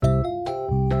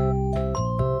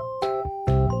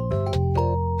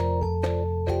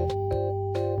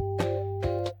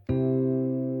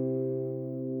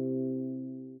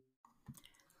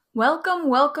Welcome,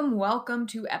 welcome, welcome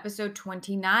to episode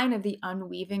 29 of the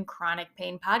Unweaving Chronic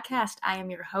Pain Podcast. I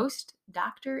am your host,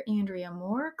 Dr. Andrea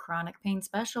Moore, chronic pain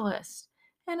specialist.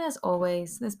 And as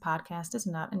always, this podcast is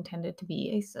not intended to be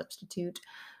a substitute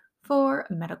for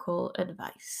medical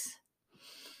advice.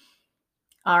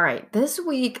 All right, this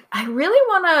week, I really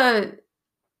want to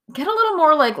get a little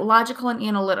more logical and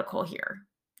analytical here,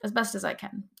 as best as I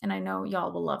can. And I know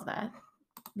y'all will love that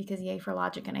because yay for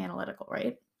logic and analytical,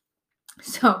 right?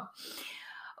 So,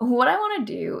 what I want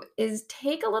to do is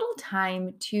take a little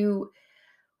time to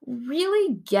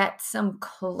really get some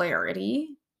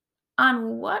clarity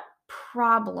on what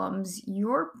problems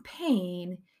your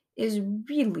pain is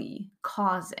really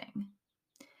causing.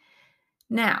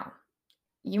 Now,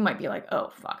 you might be like,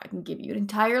 oh, fuck, I can give you an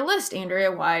entire list, Andrea.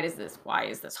 Why is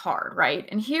this hard, right?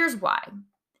 And here's why.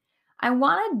 I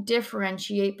want to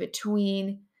differentiate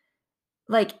between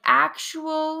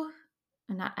actual,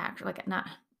 and not actual, not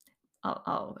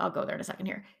I'll go there in a second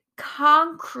here.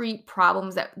 Concrete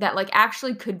problems that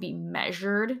actually could be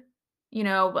measured,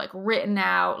 written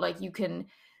out,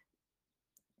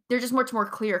 they're just much more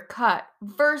clear cut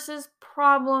versus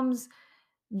problems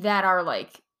that are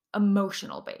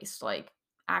emotional based,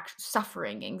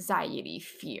 suffering, anxiety,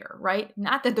 fear, right?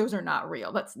 Not that those are not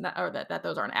real. That's not, or that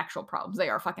those aren't actual problems. They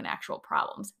are fucking actual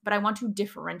problems. But I want to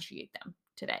differentiate them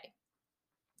today.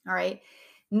 All right.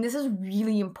 And this is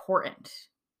really important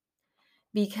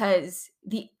because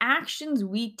the actions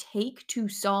we take to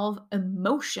solve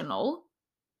emotional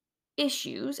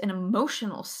issues and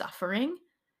emotional suffering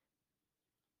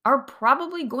are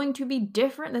probably going to be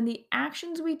different than the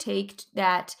actions we take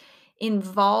that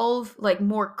involve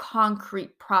more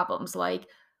concrete problems,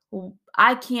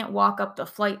 I can't walk up a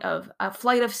flight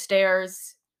of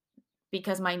stairs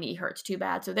because my knee hurts too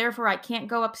bad. So therefore I can't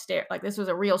go upstairs. This was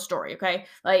a real story, okay?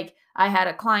 I had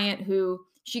a client who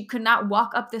she could not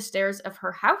walk up the stairs of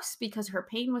her house because her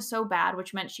pain was so bad,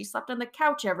 which meant she slept on the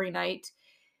couch every night,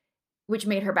 which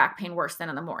made her back pain worse than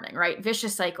in the morning, right?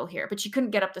 Vicious cycle here, but she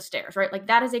couldn't get up the stairs, right?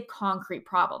 That is a concrete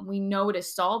problem. We know it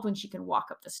is solved when she can walk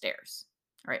up the stairs,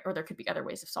 right? Or there could be other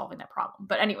ways of solving that problem.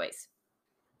 But anyways,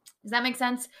 does that make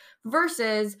sense?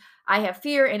 Versus I have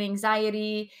fear and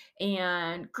anxiety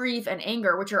and grief and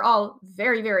anger, which are all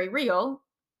very, very real,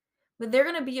 but they're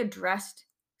going to be addressed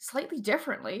slightly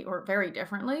differently or very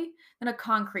differently than a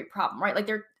concrete problem, right?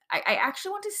 I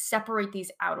actually want to separate these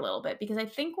out a little bit because I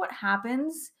think what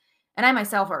happens, and I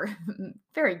myself are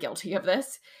very guilty of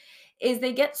this, is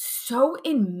they get so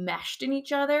enmeshed in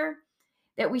each other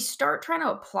that we start trying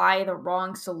to apply the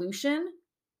wrong solution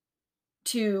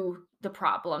to the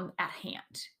problem at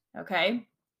hand. Okay.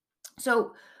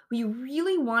 So we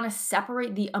really want to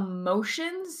separate the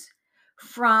emotions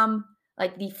from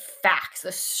the facts,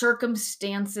 the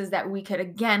circumstances that we could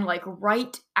again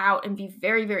write out and be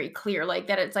very, very clear,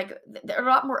 that it's they're a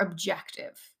lot more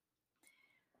objective.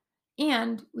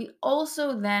 And we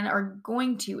also then are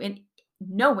going to, in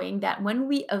knowing that when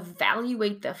we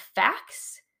evaluate the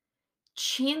facts,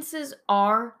 chances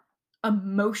are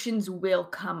emotions will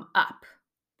come up.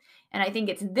 And I think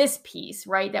it's this piece,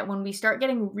 right? That when we start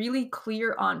getting really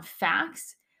clear on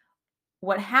facts,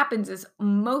 what happens is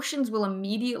emotions will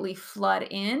immediately flood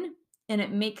in and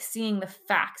it makes seeing the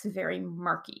facts very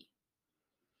murky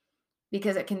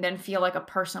because it can then feel like a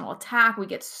personal attack. We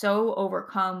get so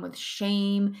overcome with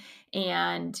shame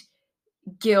and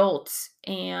guilt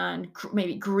and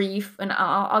maybe grief. And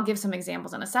I'll give some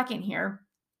examples in a second here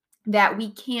that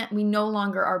we no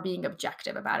longer are being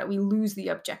objective about it. We lose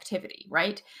the objectivity,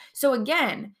 right? So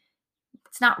again,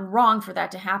 it's not wrong for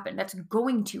that to happen. That's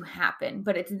going to happen,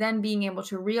 but it's then being able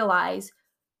to realize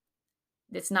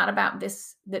it's not about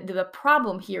this. The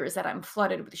problem here is that I'm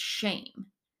flooded with shame.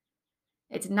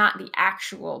 It's not the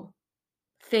actual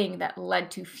thing that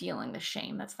led to feeling the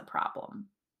shame. That's the problem.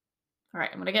 All right,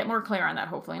 I'm going to get more clear on that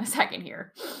hopefully in a second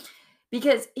here.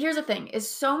 Because here's the thing, is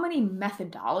so many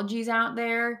methodologies out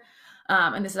there,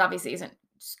 and this obviously isn't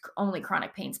only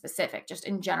chronic pain specific, just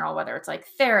in general, whether it's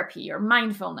therapy or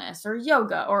mindfulness or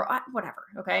yoga or whatever,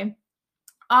 okay?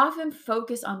 Often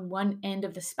focus on one end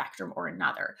of the spectrum or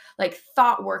another.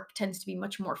 Thought work tends to be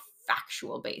much more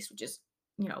factual based, which is,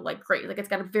 great. It's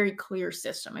got a very clear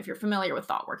system. If you're familiar with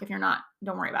thought work, if you're not,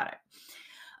 don't worry about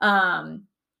it.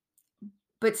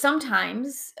 But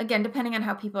sometimes, again, depending on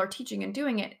how people are teaching and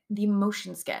doing it, the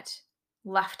emotions get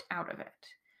left out of it.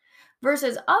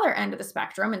 Versus other end of the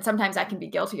spectrum, and sometimes I can be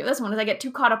guilty of this one, is I get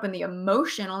too caught up in the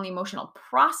emotional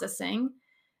processing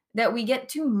that we get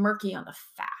too murky on the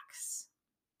facts.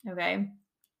 Okay?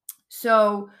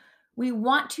 So we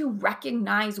want to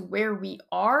recognize where we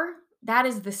are that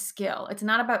is the skill. It's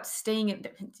not about staying in,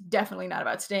 it's definitely not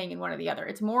about staying in one or the other.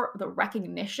 It's more the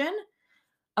recognition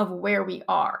of where we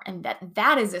are, and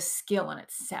that is a skill in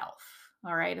itself.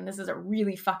 All right. And this is a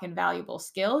really fucking valuable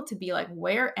skill to be like,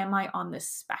 where am I on this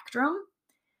spectrum?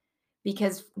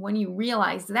 Because when you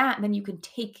realize that, then you can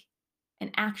take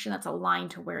an action that's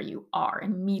aligned to where you are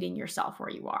and meeting yourself where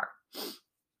you are.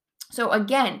 So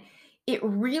again, it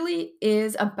really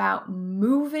is about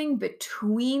moving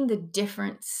between the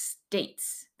different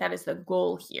states. That is the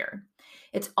goal here.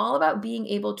 It's all about being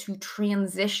able to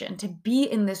transition, to be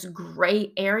in this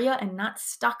gray area and not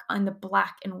stuck on the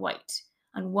black and white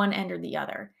on one end or the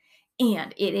other.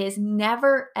 And it is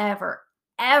never, ever,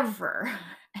 ever,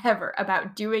 ever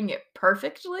about doing it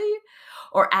perfectly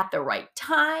or at the right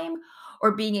time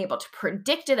or being able to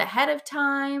predict it ahead of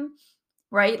time,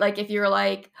 right? Like if you're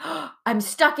like, "Oh, I'm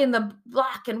stuck in the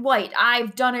black and white.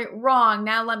 I've done it wrong.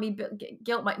 Now let me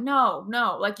guilt my." No,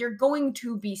 no. Like you're going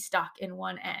to be stuck in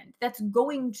one end. That's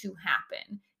going to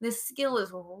happen. The skill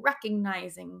is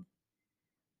recognizing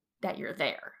that you're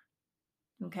there.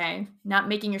 Okay? Not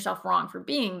making yourself wrong for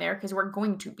being there because we're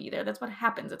going to be there. That's what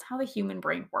happens. It's how the human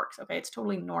brain works. Okay? It's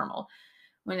totally normal.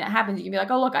 When it happens, you can be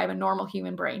like, "Oh, look, I have a normal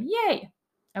human brain. Yay."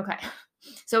 Okay.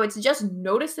 So it's just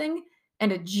noticing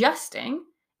and adjusting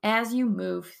as you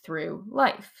move through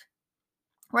life,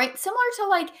 right? Similar to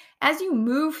like as you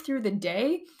move through the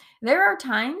day, there are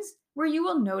times where you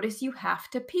will notice you have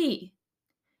to pee.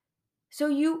 So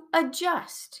you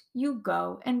adjust, you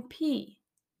go and pee,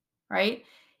 right?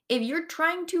 If you're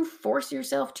trying to force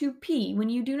yourself to pee when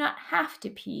you do not have to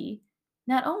pee,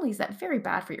 not only is that very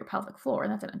bad for your pelvic floor,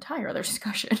 and that's an entire other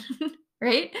discussion,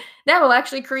 right? That will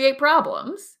actually create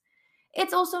problems.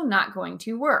 It's also not going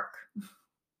to work,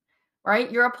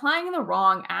 right? You're applying the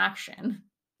wrong action.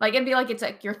 Like it'd be like it's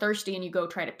like you're thirsty and you go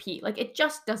try to pee. Like it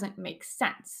just doesn't make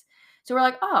sense. So we're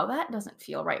like, oh, that doesn't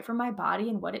feel right for my body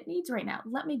and what it needs right now.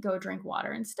 Let me go drink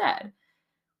water instead.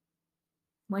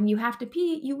 When you have to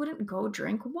pee, you wouldn't go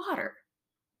drink water,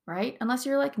 right? Unless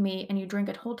you're like me and you drink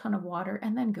a whole ton of water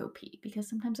and then go pee, because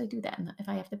sometimes I do that if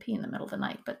I have to pee in the middle of the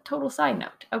night. But total side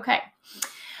note. Okay.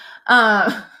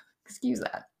 Uh, excuse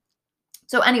that.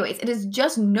 So, anyways, it is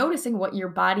just noticing what your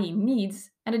body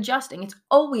needs and adjusting. It's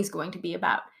always going to be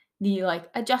about the like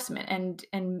adjustment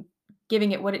and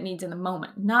giving it what it needs in the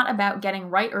moment, not about getting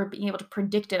right or being able to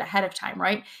predict it ahead of time,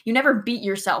 right? You never beat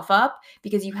yourself up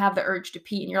because you have the urge to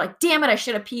pee and you're like, damn it, I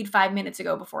should have peed 5 minutes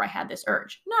ago before I had this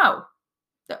urge. No,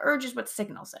 the urge is what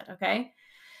signals it, okay?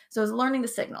 So it's learning the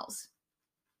signals.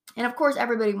 And of course,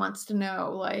 everybody wants to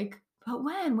know, like, but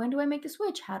when? When do I make the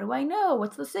switch? How do I know?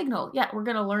 What's the signal? Yeah, we're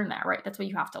going to learn that, right? That's what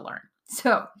you have to learn.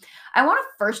 So I want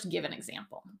to first give an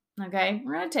example, okay?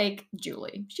 We're going to take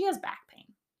Julie. She has back pain.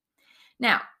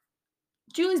 Now,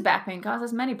 Julie's back pain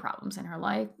causes many problems in her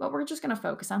life, but we're just going to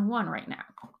focus on one right now.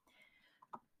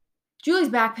 Julie's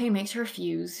back pain makes her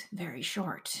fuse very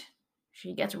short.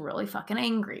 She gets really fucking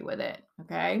angry with it,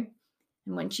 okay?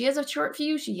 And when she has a short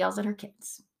fuse, she yells at her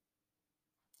kids.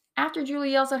 After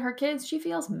Julie yells at her kids, she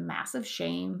feels massive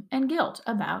shame and guilt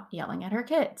about yelling at her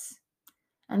kids.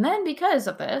 And then because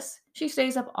of this, she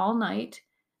stays up all night.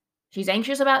 She's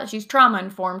trauma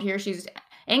informed here. She's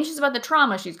anxious about the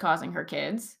trauma she's causing her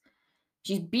kids.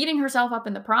 She's beating herself up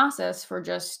in the process for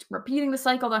just repeating the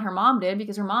cycle that her mom did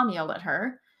because her mom yelled at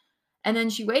her. And then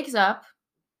she wakes up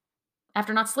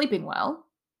after not sleeping well.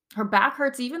 Her back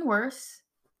hurts even worse.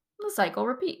 The cycle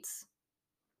repeats.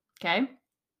 Okay?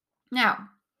 Now,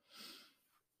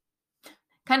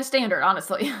 kind of standard,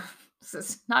 honestly. This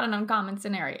is not an uncommon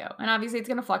scenario. And obviously, it's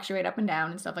going to fluctuate up and down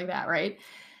and stuff like that, right?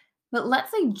 But let's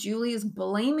say Julie is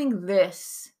blaming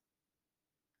this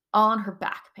all on her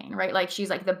back pain, right? Like she's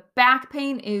like, the back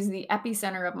pain is the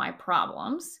epicenter of my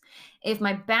problems. If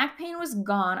my back pain was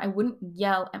gone, I wouldn't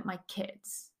yell at my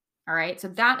kids. All right. So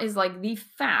that is like the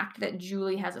fact that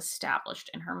Julie has established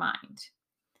in her mind.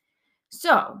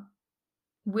 So,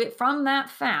 from that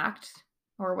fact,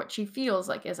 or what she feels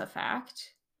like is a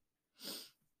fact,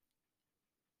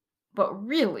 but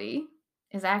really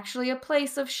is actually a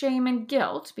place of shame and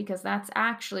guilt, because that's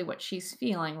actually what she's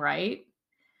feeling, right?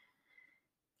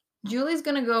 Julie's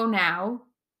going to go now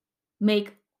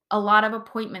make a lot of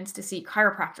appointments to see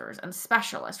chiropractors and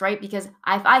specialists, right? Because if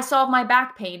I solve my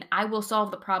back pain, I will solve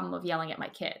the problem of yelling at my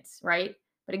kids, right?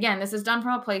 But again, this is done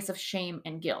from a place of shame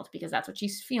and guilt because that's what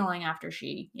she's feeling after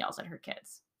she yells at her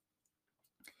kids.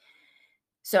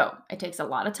 So it takes a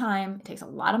lot of time. It takes a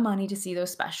lot of money to see those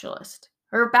specialists.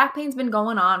 Her back pain's been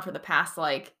going on for the past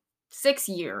like 6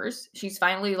 years. She's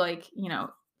finally like,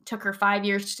 took her 5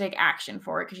 years to take action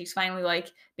for it because she's finally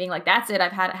like being like, that's it.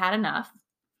 I've had enough.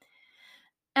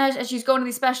 As she's going to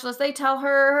these specialists, they tell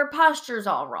her her posture's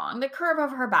all wrong. The curve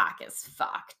of her back is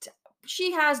fucked.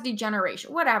 She has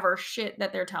degeneration, whatever shit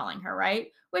that they're telling her,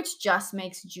 right? Which just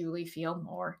makes Julie feel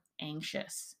more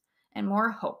anxious and more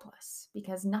hopeless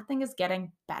because nothing is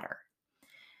getting better.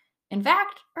 In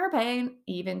fact, her pain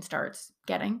even starts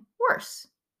getting worse.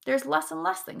 There's less and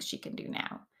less things she can do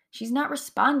now. She's not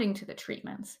responding to the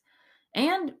treatments.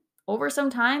 And over some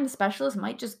time, the specialist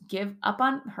might just give up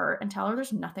on her and tell her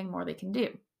there's nothing more they can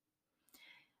do.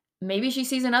 Maybe she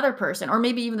sees another person, or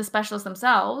maybe even the specialist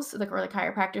themselves, or the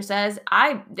chiropractor says,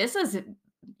 this is,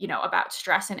 about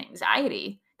stress and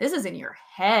anxiety. This is in your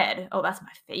head. Oh, that's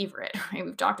my favorite, right?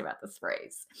 We've talked about this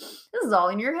phrase. This is all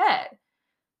in your head.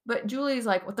 But Julie's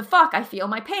like, what the fuck? I feel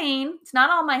my pain. It's not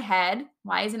all my head.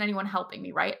 Why isn't anyone helping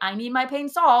me, right? I need my pain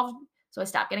solved. So I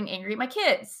stop getting angry at my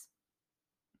kids.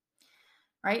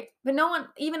 Right? But no one,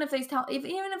 even if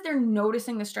they're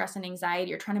noticing the stress and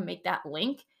anxiety or trying to make that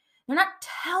link, they're not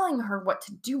telling her what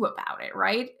to do about it,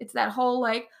 right? It's that whole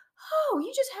like, oh,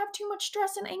 you just have too much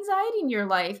stress and anxiety in your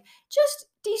life. Just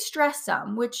de-stress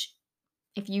some, which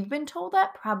if you've been told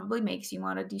that, probably makes you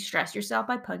want to de-stress yourself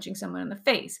by punching someone in the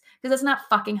face because that's not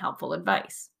fucking helpful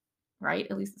advice, right?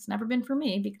 At least it's never been for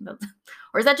me.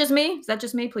 Or is that just me? Is that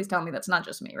just me? Please tell me that's not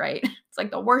just me, right? It's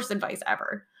like the worst advice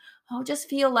ever. Oh, just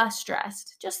feel less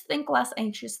stressed. Just think less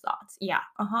anxious thoughts. Yeah,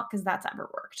 because that's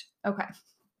ever worked. Okay.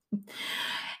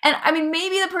 And I mean,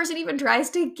 maybe the person even tries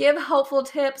to give helpful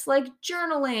tips like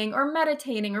journaling or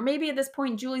meditating, or maybe at this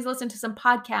point, Julie's listened to some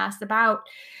podcasts about,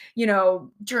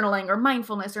 journaling or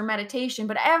mindfulness or meditation.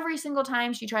 But every single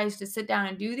time she tries to sit down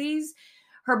and do these,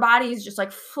 her body is just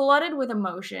like flooded with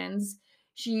emotions.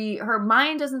 Her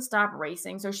mind doesn't stop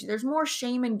racing. So there's more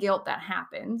shame and guilt that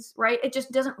happens, right? It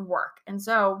just doesn't work. And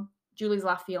so Julie's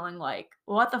left feeling like,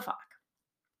 what the fuck?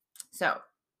 So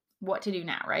what to do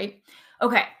now, right?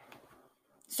 Okay.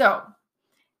 So,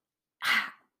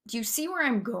 do you see where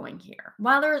I'm going here?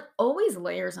 While there's always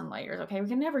layers and layers, okay, we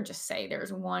can never just say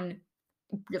there's one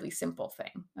really simple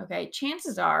thing, okay?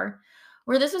 Chances are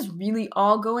where this is really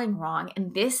all going wrong,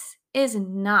 and this is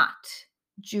not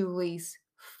Julie's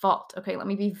fault, okay? Let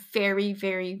me be very,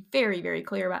 very, very, very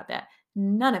clear about that.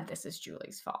 None of this is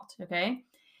Julie's fault, okay?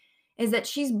 Is that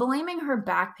she's blaming her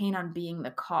back pain on being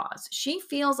the cause. She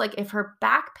feels like if her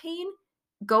back pain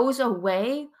goes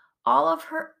away, all of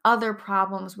her other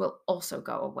problems will also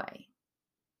go away.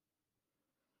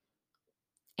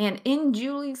 And in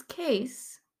Julie's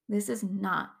case, this is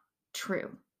not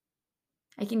true.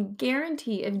 I can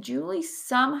guarantee if Julie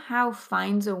somehow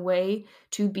finds a way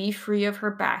to be free of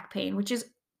her back pain, which is,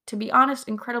 to be honest,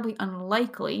 incredibly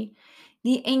unlikely,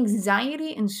 the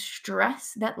anxiety and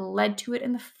stress that led to it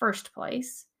in the first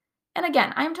place. And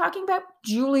again, I'm talking about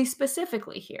Julie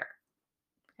specifically here.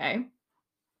 Okay.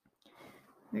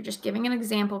 We're just giving an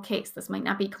example case. This might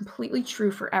not be completely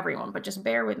true for everyone, but just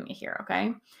bear with me here,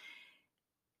 okay?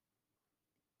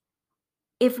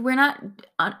 If we're not,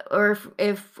 or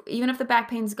if even if the back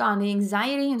pain's gone, the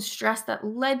anxiety and stress that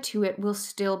led to it will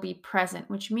still be present,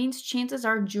 which means chances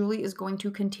are Julie is going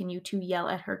to continue to yell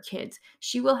at her kids.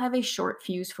 She will have a short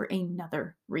fuse for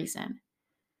another reason.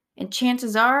 And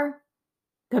chances are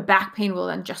the back pain will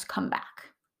then just come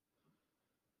back.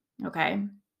 Okay?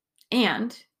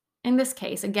 And in this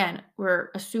case, again, we're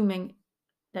assuming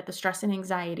that the stress and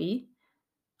anxiety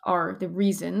are the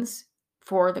reasons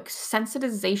for the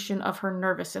sensitization of her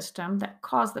nervous system that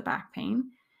caused the back pain.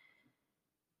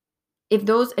 If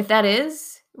that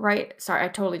is, right? Sorry, I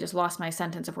totally just lost my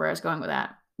sentence of where I was going with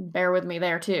that. Bear with me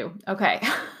there too. Okay.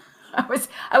 I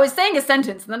was saying a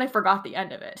sentence and then I forgot the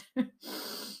end of it.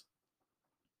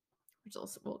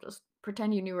 We'll just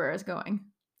pretend you knew where I was going.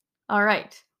 All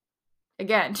right.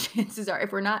 Again, chances are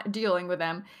if we're not dealing with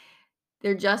them,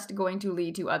 they're just going to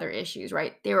lead to other issues,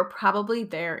 right? They were probably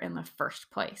there in the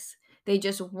first place. They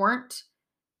just weren't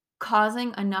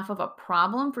causing enough of a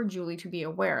problem for Julie to be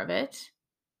aware of it,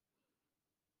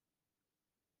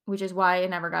 which is why it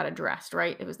never got addressed,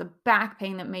 right? It was the back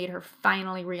pain that made her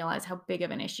finally realize how big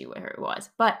of an issue it was.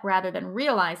 But rather than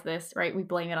realize this, right, we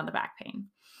blame it on the back pain.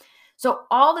 So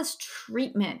all this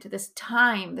treatment, this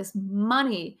time, this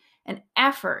money and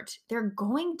effort, they're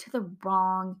going to the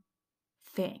wrong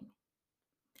thing.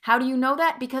 How do you know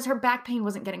that? Because her back pain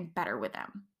wasn't getting better with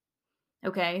them.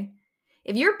 Okay?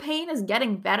 If your pain is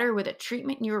getting better with a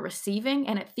treatment you're receiving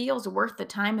and it feels worth the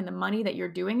time and the money that you're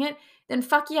doing it, then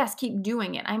fuck yes, keep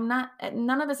doing it.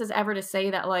 None of this is ever to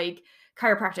say that like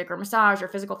chiropractic or massage or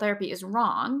physical therapy is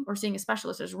wrong or seeing a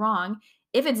specialist is wrong.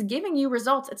 If it's giving you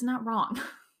results, it's not wrong.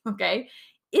 Okay?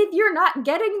 If you're not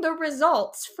getting the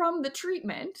results from the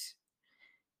treatment,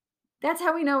 That's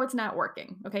how we know it's not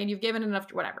working, okay? And you've given enough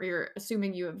whatever. You're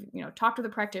assuming you have, talked to the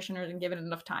practitioners and given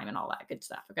enough time and all that good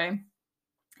stuff, okay?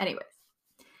 Anyways.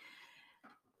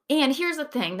 And here's the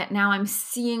thing that now I'm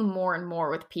seeing more and more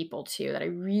with people too that I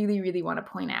really, really want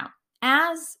to point out.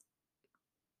 As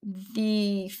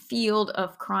the field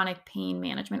of chronic pain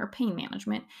management or pain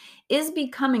management is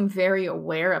becoming very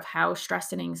aware of how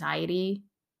stress and anxiety,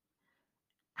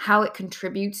 how it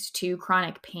contributes to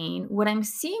chronic pain, what I'm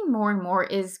seeing more and more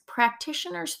is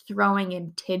practitioners throwing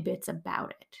in tidbits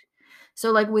about it.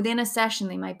 So, like within a session,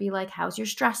 they might be like, how's your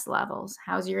stress levels?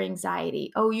 How's your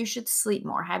anxiety? Oh, you should sleep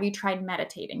more. Have you tried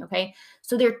meditating? Okay.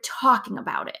 So they're talking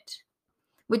about it,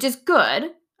 which is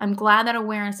good. I'm glad that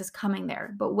awareness is coming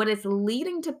there. But what it's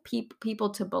leading to people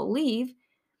to believe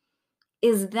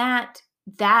is that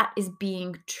that is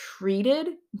being treated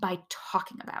by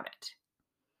talking about it.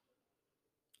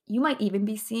 You might even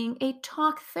be seeing a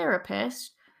talk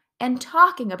therapist and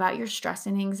talking about your stress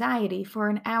and anxiety for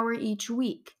an hour each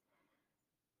week.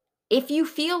 If you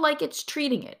feel like it's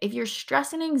treating it, if your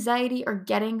stress and anxiety are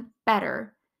getting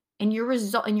better and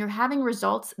you're having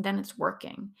results, then it's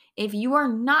working. If you are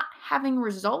not having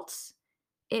results,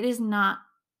 it is not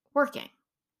working.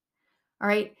 All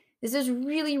right? This is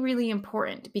really, really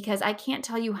important because I can't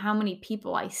tell you how many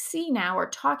people I see now or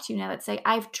talk to now that say,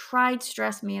 I've tried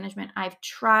stress management, I've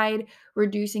tried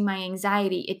reducing my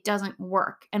anxiety, it doesn't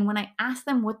work. And when I ask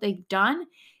them what they've done,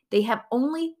 they have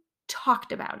only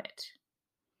talked about it.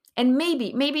 And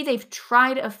maybe they've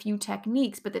tried a few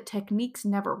techniques, but the techniques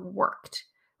never worked,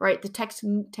 right? The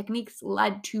techniques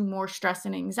led to more stress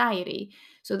and anxiety.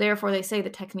 So therefore they say the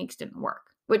techniques didn't work,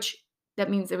 which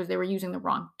that means they were using the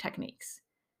wrong techniques.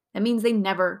 That means they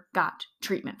never got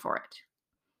treatment for it.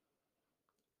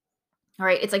 All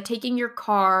right, it's like taking your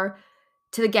car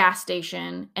to the gas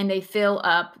station and they fill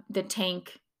up the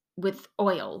tank with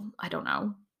oil, I don't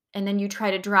know. And then you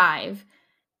try to drive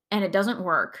and it doesn't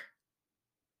work.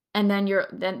 And then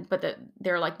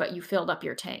they're like, "But you filled up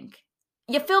your tank."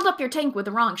 You filled up your tank with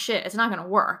the wrong shit. It's not gonna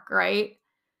work, right?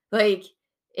 Like,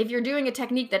 if you're doing a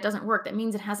technique that doesn't work, that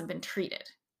means it hasn't been treated.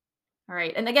 All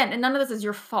right. And again, and none of this is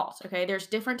your fault. Okay. There's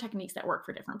different techniques that work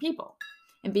for different people.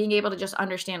 And being able to just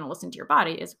understand and listen to your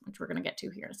body is, which we're gonna get to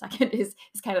here in a second, is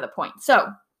kind of the point.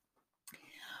 So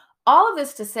all of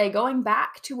this to say, going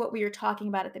back to what we were talking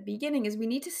about at the beginning, is we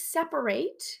need to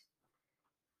separate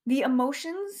the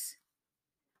emotions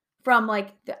from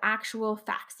like the actual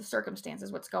facts, the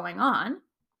circumstances, what's going on.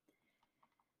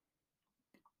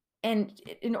 And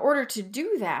in order to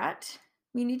do that,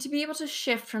 we need to be able to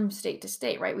shift from state to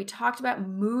state, right? We talked about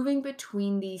moving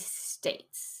between these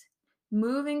states.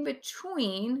 Moving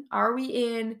between, are we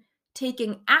in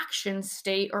taking action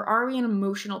state or are we in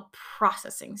emotional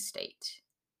processing state?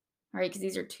 All right, because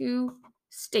these are two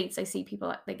states I see people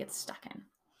that they get stuck in.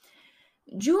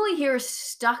 Julie here is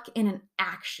stuck in an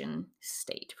action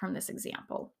state from this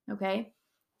example, okay?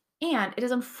 And it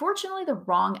is unfortunately the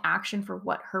wrong action for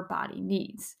what her body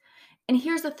needs. And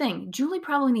here's the thing, Julie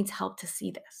probably needs help to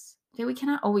see this. Okay, we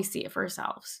cannot always see it for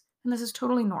ourselves. And this is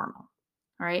totally normal.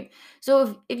 All right.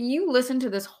 So if you listen to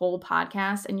this whole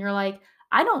podcast and you're like,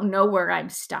 I don't know where I'm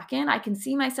stuck in, I can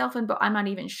see myself in, but I'm not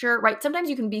even sure, right? Sometimes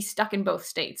you can be stuck in both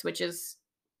states, which is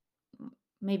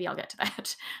maybe I'll get to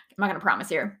that. I'm not going to promise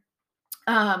here.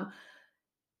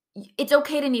 It's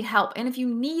okay to need help. And if you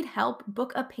need help,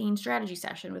 book a pain strategy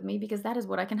session with me because that is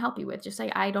what I can help you with. Just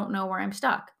say, I don't know where I'm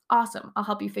stuck. Awesome. I'll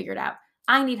help you figure it out.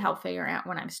 I need help figuring out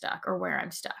when I'm stuck or where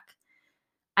I'm stuck.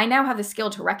 I now have the skill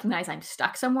to recognize I'm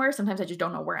stuck somewhere. Sometimes I just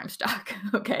don't know where I'm stuck.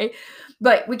 Okay.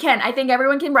 But I think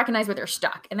everyone can recognize where they're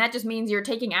stuck. And that just means you're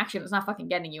taking action that's not fucking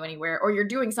getting you anywhere, or you're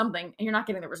doing something and you're not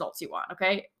getting the results you want.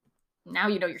 Okay. Now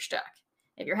you know you're stuck.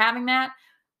 If you're having that,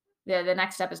 the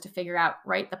next step is to figure out,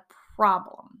 right, the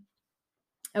problem.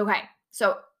 Okay,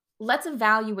 so let's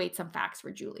evaluate some facts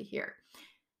for Julie here.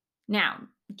 Now,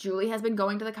 Julie has been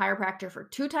going to the chiropractor for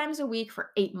 2 times a week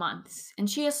for 8 months, and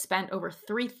she has spent over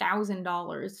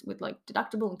 $3,000 with like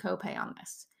deductible and copay on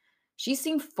this. She's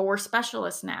seen 4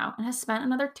 specialists now and has spent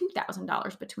another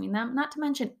 $2,000 between them, not to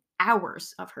mention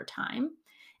hours of her time,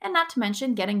 and not to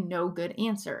mention getting no good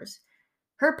answers.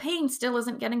 Her pain still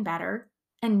isn't getting better,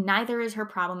 and neither is her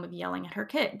problem of yelling at her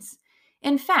kids.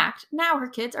 In fact, now her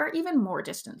kids are even more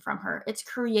distant from her. It's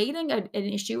creating an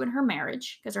issue in her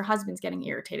marriage because her husband's getting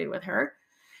irritated with her,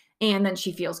 and then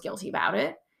she feels guilty about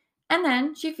it. And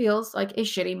then she feels like a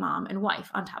shitty mom and wife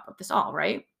on top of this all,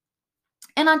 right?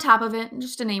 And on top of it,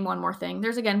 just to name one more thing,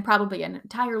 there's again probably an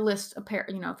entire list of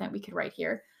that we could write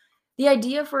here. The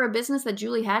idea for a business that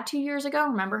Julie had 2 years ago,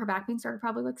 remember her back pain started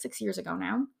probably like 6 years ago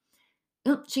now.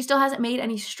 She still hasn't made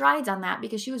any strides on that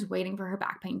because she was waiting for her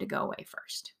back pain to go away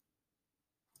first.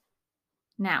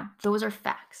 Now, those are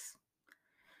facts.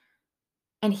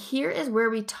 And here is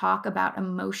where we talk about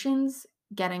emotions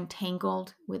getting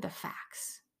tangled with the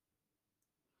facts.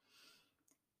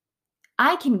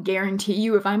 I can guarantee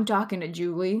you, if I'm talking to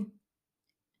Julie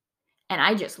and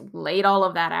I just laid all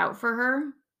of that out for her,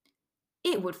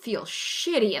 it would feel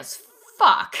shitty as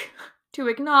fuck to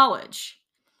acknowledge,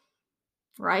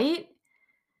 right?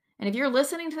 And if you're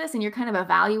listening to this and you're kind of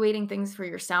evaluating things for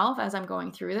yourself as I'm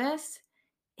going through this,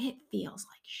 it feels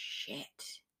like shit.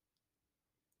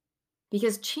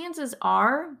 Because chances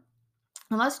are,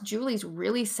 unless Julie's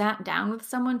really sat down with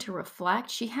someone to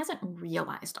reflect, she hasn't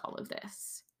realized all of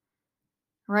this.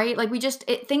 Right? Like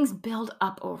things build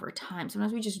up over time.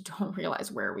 Sometimes we just don't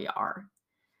realize where we are.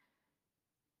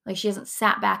 Like she hasn't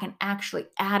sat back and actually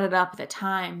added up the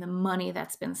time, the money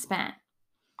that's been spent.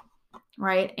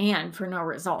 Right? And for no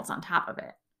results on top of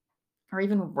it, or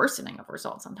even worsening of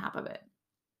results on top of it.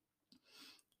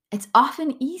 It's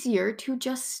often easier to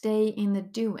just stay in the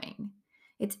doing.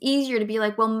 It's easier to be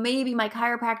like, well, maybe my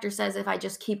chiropractor says if I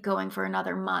just keep going for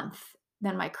another month,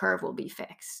 then my curve will be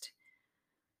fixed.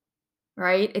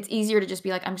 Right? It's easier to just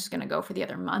be like, I'm just going to go for the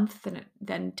other month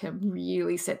than to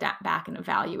really sit back and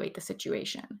evaluate the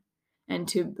situation and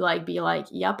to like be like,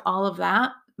 yep, all of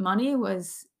that money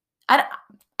was,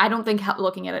 I don't think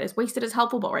looking at it as wasted is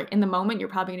helpful, but right in the moment, you're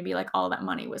probably going to be like, all that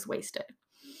money was wasted.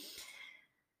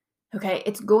 Okay,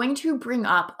 it's going to bring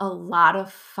up a lot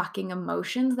of fucking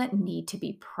emotions that need to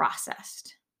be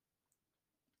processed.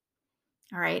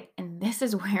 All right, and this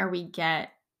is where we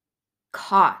get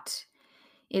caught,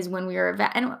 is when we are,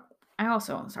 and I'm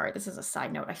sorry, this is a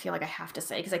side note I feel like I have to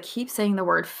say, because I keep saying the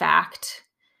word fact,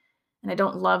 and I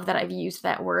don't love that I've used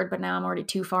that word, but now I'm already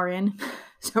too far in,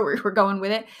 so we're going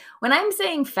with it. When I'm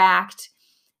saying fact,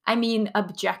 I mean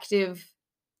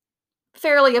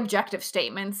fairly objective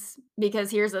statements, because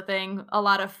here's the thing, a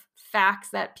lot of facts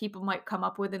that people might come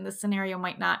up with in this scenario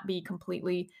might not be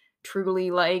completely, truly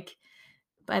like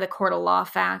by the court of law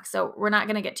facts. So we're not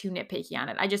going to get too nitpicky on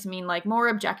it. I just mean like more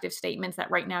objective statements that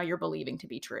right now you're believing to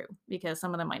be true, because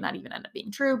some of them might not even end up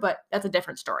being true, but that's a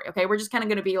different story. Okay. We're just kind of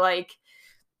going to be like,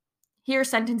 here are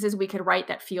sentences we could write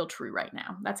that feel true right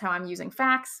now. That's how I'm using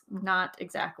facts. Not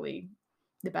exactly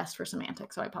the best for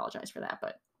semantics. So I apologize for that,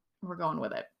 but we're going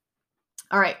with it.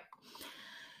 All right.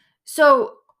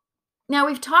 So now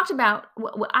we've talked about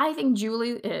what I think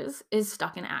Julie is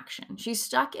stuck in action. She's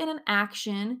stuck in an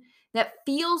action that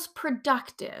feels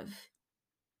productive.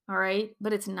 All right.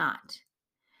 But it's not.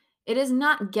 It is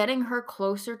not getting her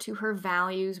closer to her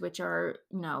values, which are,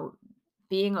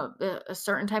 being a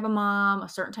certain type of mom, a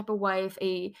certain type of wife,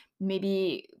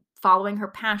 maybe following her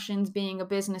passions, being a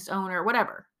business owner,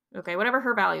 whatever. Okay. Whatever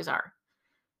her values are.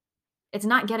 It's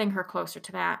not getting her closer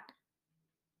to that.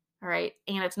 All right.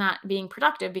 And it's not being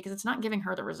productive because it's not giving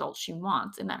her the results she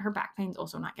wants, and that her back pain's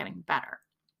also not getting better.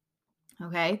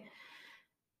 Okay.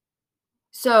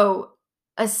 So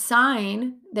a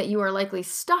sign that you are likely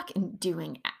stuck in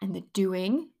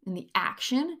the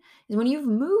action is when you've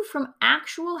moved from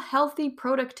actual healthy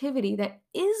productivity that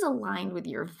is aligned with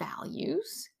your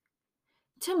values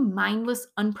to mindless,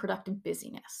 unproductive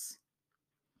busyness.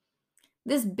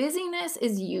 This busyness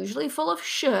is usually full of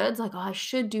shoulds, like, oh, I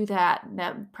should do that.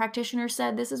 That practitioner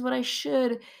said this is what I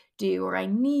should do, or I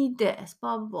need this,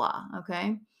 blah, blah, blah.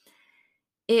 Okay.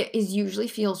 It usually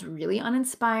feels really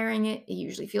uninspiring. It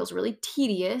usually feels really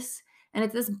tedious. And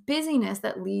it's this busyness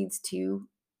that leads to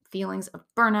feelings of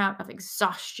burnout, of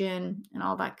exhaustion, and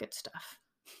all that good stuff.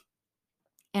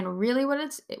 And really what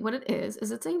it is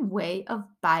it's a way of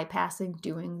bypassing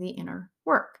doing the inner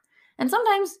work. And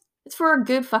sometimes it's for a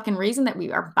good fucking reason that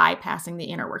we are bypassing the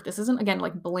inner work. This isn't, again,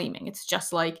 like blaming. It's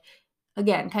just like,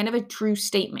 again, kind of a true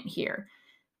statement here.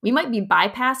 We might be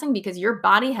bypassing because your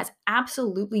body has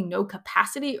absolutely no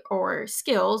capacity or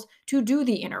skills to do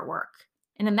the inner work.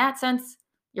 And in that sense,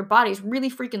 your body's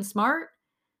really freaking smart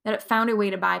that it found a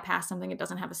way to bypass something it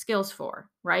doesn't have the skills for,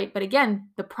 right? But again,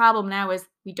 the problem now is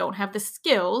we don't have the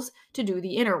skills to do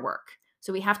the inner work.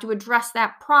 So we have to address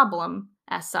that problem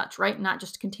as such, right? Not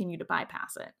just continue to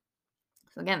bypass it.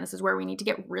 So again, this is where we need to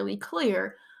get really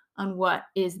clear on what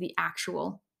is the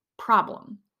actual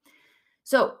problem.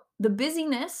 So this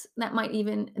busyness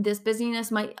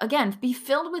might, again, be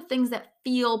filled with things that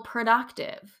feel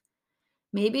productive.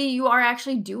 Maybe you are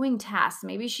actually doing tasks.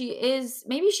 Maybe she is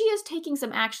taking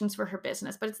some actions for her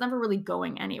business, but it's never really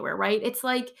going anywhere, right? It's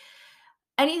like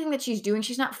anything that she's doing,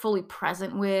 she's not fully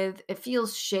present with. It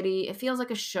feels shitty. It feels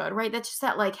like a should, right? That's just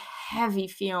that like heavy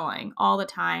feeling all the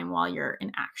time while you're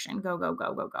in action. Go, go,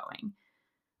 go, go, going.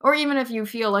 Or even if you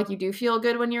feel like you do feel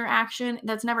good when you're in action,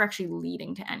 that's never actually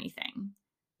leading to anything.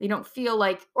 They don't feel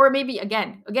like, or maybe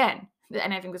again,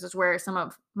 and I think this is where some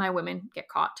of my women get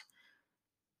caught.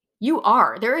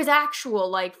 There is actual,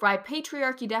 like, by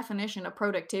patriarchy definition of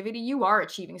productivity, you are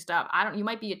achieving stuff. You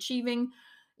might be achieving,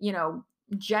 you know,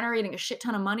 generating a shit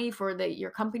ton of money for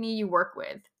your company you work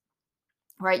with,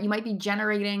 right? You might be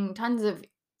generating tons of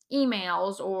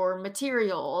emails or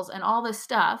materials and all this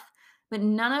stuff, but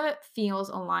none of it feels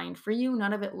aligned for you.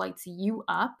 None of it lights you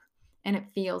up, and it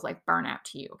feels like burnout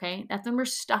to you. Okay. That's when we're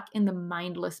stuck in the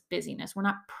mindless busyness. We're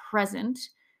not present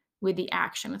with the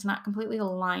action. It's not completely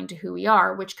aligned to who we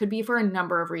are, which could be for a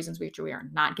number of reasons, which we are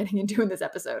not getting into in this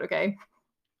episode. Okay.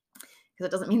 Because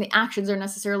it doesn't mean the actions are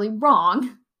necessarily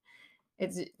wrong.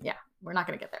 Yeah, we're not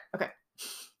going to get there. Okay.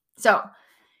 So,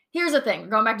 here's the thing. We're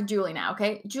going back to Julie now,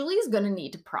 okay? Julie is going to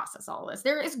need to process all this.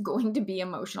 There is going to be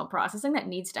emotional processing that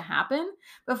needs to happen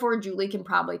before Julie can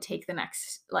probably take the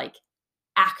next, like,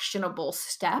 actionable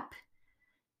step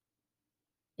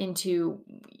into,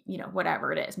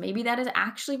 whatever it is. Maybe that is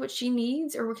actually what she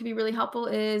needs, or what could be really helpful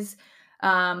is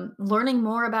learning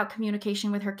more about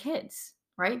communication with her kids,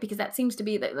 right? Because that seems to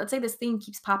be that, let's say this theme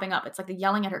keeps popping up. It's like the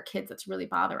yelling at her kids that's really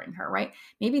bothering her, right?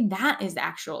 Maybe that is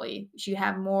actually, she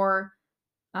have more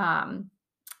um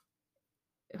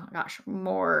oh gosh,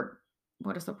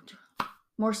 what is the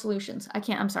more solutions.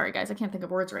 I'm sorry guys, I can't think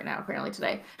of words right now apparently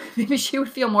today. Maybe she would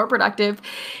feel more productive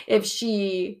if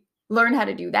she learned how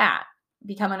to do that,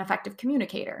 become an effective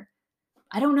communicator.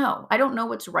 I don't know. I don't know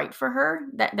what's right for her.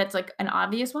 That's like an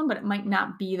obvious one, but it might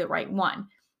not be the right one.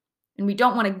 And we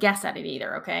don't want to guess at it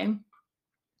either, okay?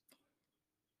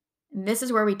 And this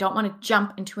is where we don't want to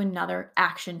jump into another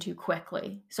action too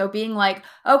quickly. So being like,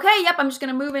 okay, yep, I'm just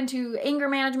going to move into anger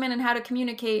management and how to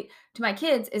communicate to my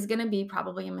kids is going to be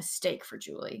probably a mistake for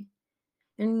Julie.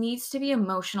 There needs to be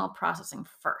emotional processing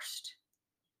first.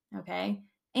 Okay?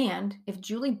 And if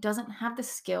Julie doesn't have the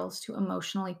skills to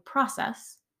emotionally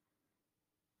process,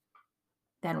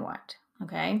 then what?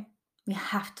 Okay? We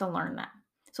have to learn that.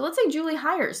 So let's say Julie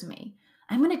hires me.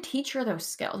 I'm going to teach her those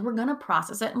skills. We're going to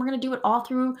process it, and we're going to do it all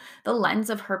through the lens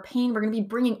of her pain. We're going to be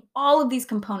bringing all of these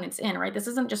components in, right? This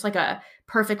isn't just like a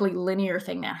perfectly linear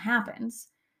thing that happens.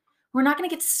 We're not going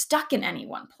to get stuck in any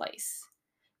one place,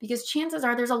 because chances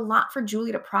are there's a lot for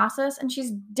Julie to process, and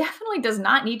she definitely does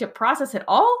not need to process it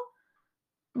all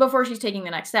before she's taking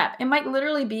the next step. It might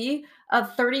literally be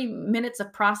 30 minutes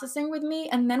of processing with me,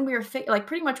 and then we are like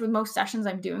pretty much with most sessions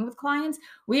I'm doing with clients,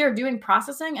 we are doing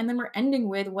processing, and then we're ending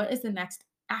with what is the next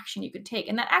action you could take.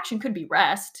 And that action could be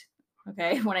rest,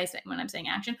 okay, when I'm saying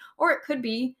action, or it could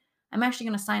be I'm actually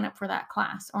going to sign up for that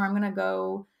class, or I'm going to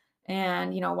go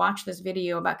and watch this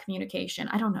video about communication.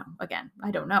 I don't know. Again,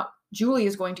 I don't know. Julie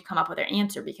is going to come up with her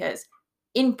answer, because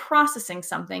in processing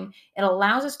something, it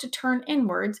allows us to turn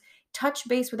inwards, touch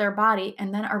base with our body,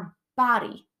 and then our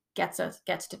body gets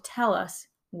to tell us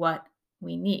what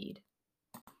we need.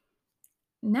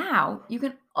 Now, you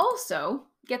can also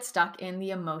get stuck in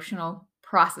the emotional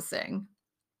processing.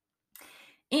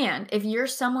 And if you're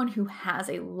someone who has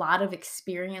a lot of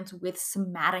experience with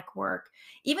somatic work,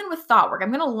 even with thought work,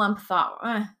 I'm going to lump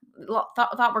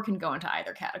thought work can go into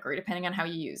either category depending on how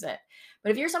you use it.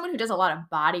 But if you're someone who does a lot of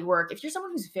body work, if you're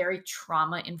someone who's very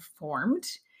trauma informed,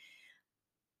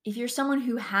 if you're someone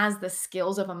who has the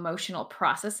skills of emotional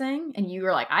processing and you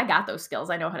are like, I got those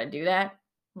skills, I know how to do that,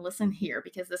 listen here,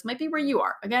 because this might be where you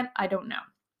are. Again, I don't know.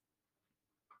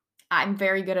 I'm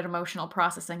very good at emotional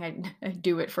processing. I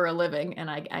do it for a living, and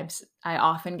I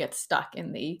often get stuck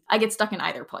I get stuck in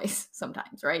either place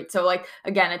sometimes, right? So like,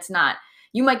 again, it's not,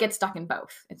 you might get stuck in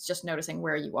both. It's just noticing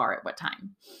where you are at what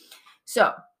time.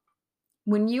 So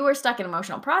when you are stuck in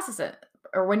emotional processing,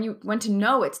 or when to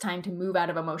know it's time to move out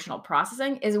of emotional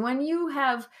processing, is when you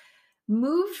have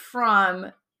moved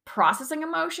from processing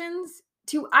emotions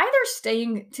to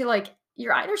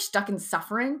you're either stuck in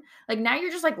suffering, like now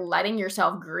you're just like letting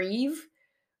yourself grieve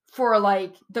for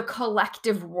like the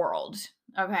collective world,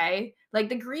 okay? Like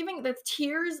the grieving, the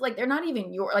tears, like they're not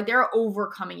even like they're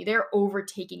overcoming you, they're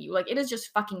overtaking you. Like it is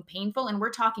just fucking painful, and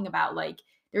we're talking about like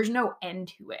there's no end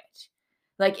to it.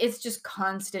 Like it's just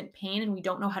constant pain, and we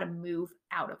don't know how to move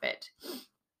out of it.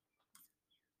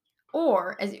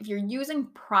 Or as if you're using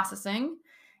processing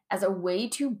as a way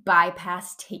to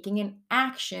bypass taking an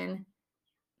action,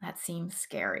 that seems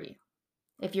scary.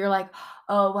 If you're like,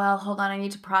 oh, well, hold on, I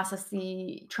need to process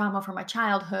the trauma from my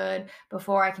childhood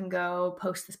before I can go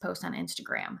post this post on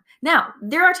Instagram. Now,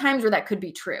 there are times where that could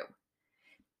be true.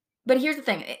 But here's the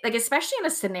thing, like, especially in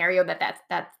a scenario that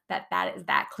is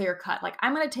that clear cut, like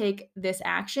I'm going to take this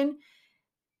action,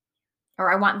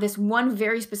 or I want this one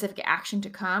very specific action to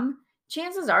come,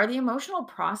 chances are the emotional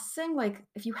processing, like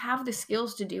if you have the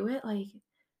skills to do it, like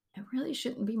it really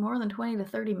shouldn't be more than 20 to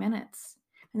 30 minutes.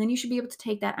 and then you should be able to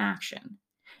take that action.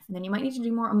 And then you might need to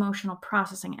do more emotional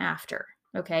processing after.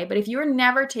 Okay. But if you're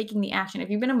never taking the action, if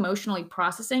you've been emotionally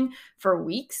processing for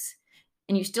weeks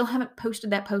and you still haven't posted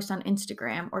that post on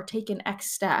Instagram or taken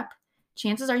X step,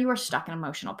 chances are you are stuck in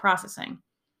emotional processing.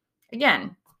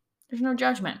 Again, there's no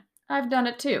judgment. I've done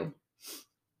it too.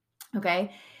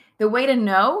 Okay. The way to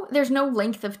know, there's no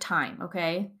length of time.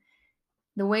 Okay.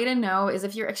 The way to know is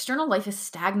if your external life is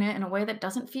stagnant in a way that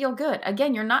doesn't feel good.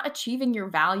 Again, you're not achieving your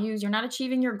values, you're not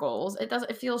achieving your goals.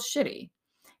 It feels shitty.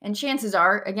 And chances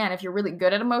are, again, if you're really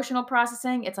good at emotional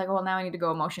processing, it's like, well, now I need to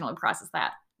go emotionally process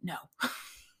that. No.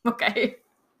 Okay.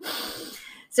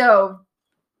 So,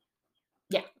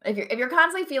 yeah, if you're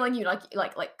constantly feeling you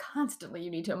like constantly you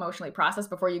need to emotionally process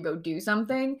before you go do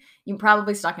something, you're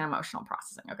probably stuck in emotional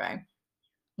processing, okay?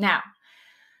 Now,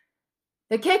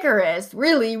 the kicker is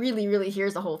really, really, really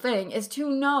here's the whole thing is to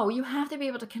know you have to be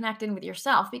able to connect in with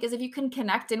yourself because if you can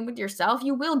connect in with yourself,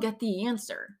 you will get the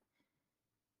answer.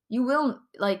 You will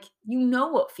you know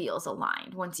what feels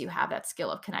aligned once you have that skill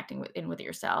of connecting with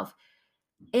yourself.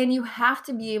 And you have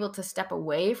to be able to step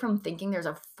away from thinking there's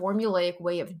a formulaic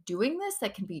way of doing this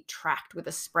that can be tracked with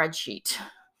a spreadsheet.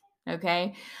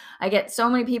 Okay. I get so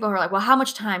many people who are like, well, how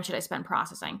much time should I spend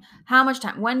processing? How much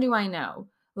time? When do I know?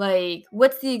 Like,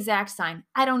 what's the exact sign?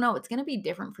 I don't know. It's going to be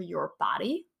different for your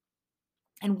body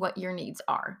and what your needs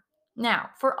are. Now,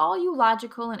 for all you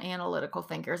logical and analytical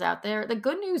thinkers out there, the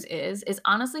good news is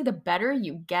honestly the better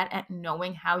you get at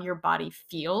knowing how your body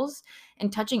feels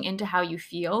and touching into how you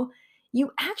feel,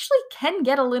 you actually can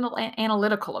get a little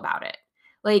analytical about it.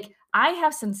 Like, I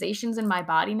have sensations in my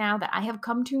body now that I have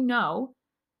come to know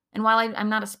and while I'm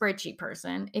not a spreadsheet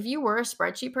person, if you were a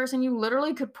spreadsheet person, you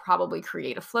literally could probably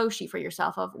create a flow sheet for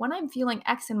yourself of when I'm feeling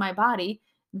X in my body,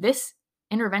 this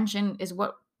intervention is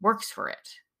what works for it.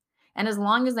 And as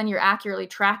long as then you're accurately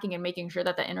tracking and making sure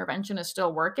that the intervention is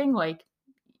still working, like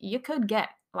you could get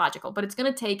logical, but it's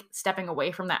going to take stepping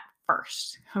away from that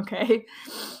first. Okay.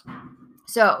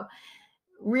 So,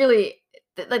 really,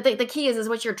 the key is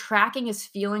what you're tracking is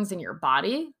feelings in your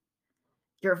body,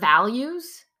 your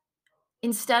values,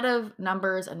 instead of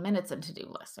numbers and minutes and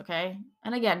to-do lists, okay?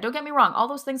 And again, don't get me wrong, all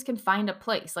those things can find a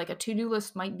place. Like a to-do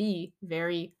list might be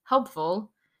very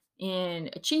helpful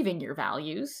in achieving your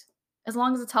values as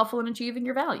long as it's helpful in achieving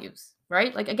your values,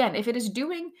 right? Like again, if it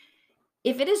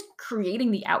is creating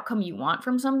the outcome you want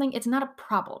from something, it's not a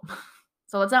problem.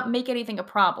 So let's not make anything a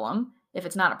problem if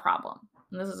it's not a problem.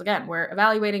 And this is again where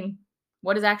evaluating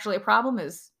what is actually a problem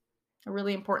is a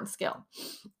really important skill.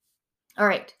 All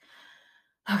right.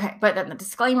 Okay, but then the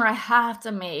disclaimer I have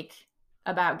to make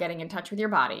about getting in touch with your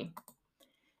body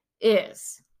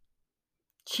is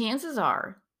chances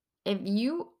are if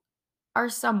you are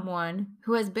someone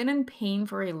who has been in pain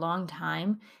for a long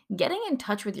time, getting in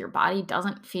touch with your body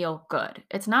doesn't feel good.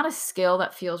 It's not a skill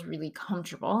that feels really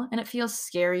comfortable and it feels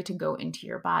scary to go into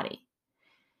your body.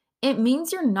 It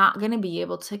means you're not going to be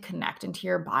able to connect into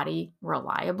your body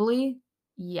reliably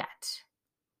yet.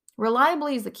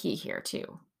 Reliably is the key here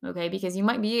too, okay? Because you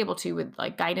might be able to with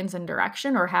like guidance and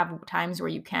direction or have times where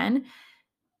you can,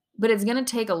 but it's going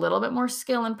to take a little bit more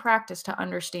skill and practice to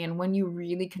understand when you're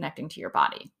really connecting to your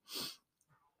body.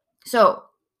 So,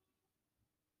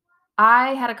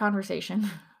 I had a conversation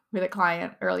with a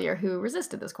client earlier who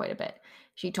resisted this quite a bit.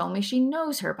 She told me she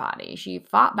knows her body. She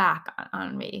fought back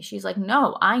on me. She's like,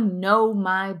 "No, I know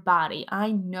my body.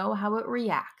 I know how it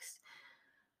reacts."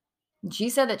 And she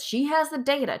said that she has the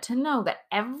data to know that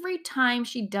every time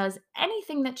she does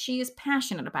anything that she is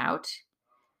passionate about,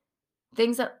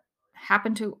 things that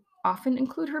happen to often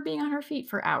include her being on her feet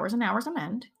for hours and hours on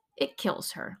end, it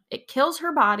kills her. It kills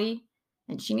her body,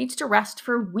 and she needs to rest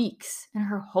for weeks, and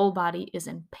her whole body is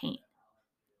in pain.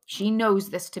 She knows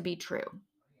this to be true.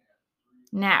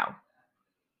 Now,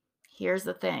 here's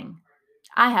the thing.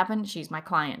 She's my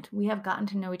client. We have gotten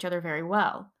to know each other very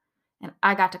well, and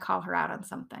I got to call her out on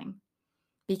something.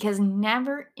 Because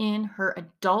never in her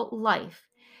adult life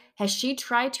has she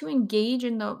tried to engage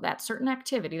in that certain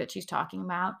activity that she's talking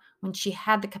about when she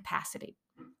had the capacity.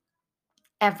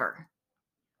 Ever.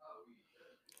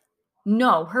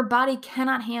 No, her body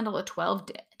cannot handle a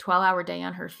 12-hour day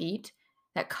on her feet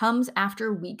that comes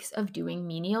after weeks of doing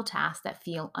menial tasks that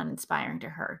feel uninspiring to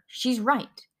her. She's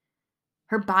right.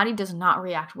 Her body does not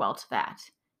react well to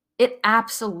that. It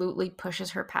absolutely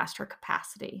pushes her past her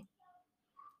capacity.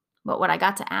 But what I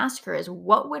got to ask her is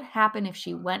what would happen if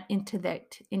she went into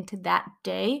that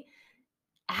day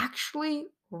actually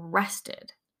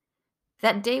rested?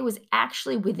 That day was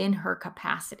actually within her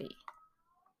capacity.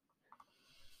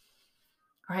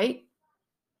 Right?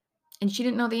 And she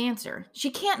didn't know the answer. She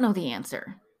can't know the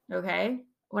answer. Okay?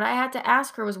 what I had to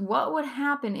ask her was, what would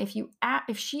happen if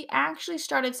she actually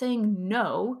started saying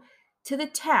no to the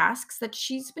tasks that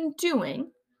she's been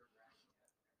doing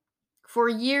for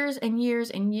years and years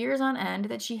and years on end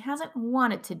that she hasn't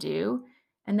wanted to do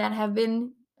and that have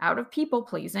been out of people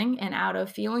pleasing and out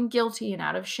of feeling guilty and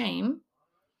out of shame,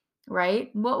 right?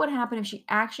 What would happen if she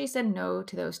actually said no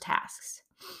to those tasks?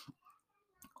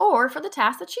 Or for the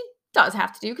tasks that she does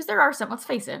have to do, because there are some, let's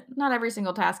face it, not every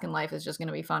single task in life is just going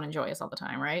to be fun and joyous all the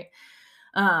time, right?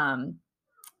 Um,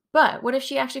 but what if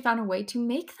she actually found a way to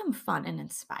make them fun and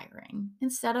inspiring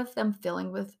instead of them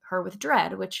filling with her with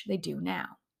dread, which they do now?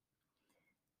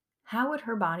 How would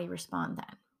her body respond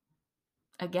then?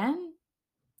 Again,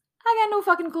 I got no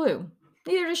fucking clue.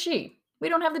 Neither does she. We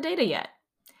don't have the data yet.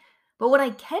 But what I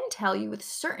can tell you with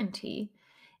certainty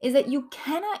is that you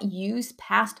cannot use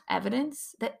past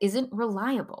evidence that isn't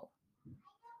reliable.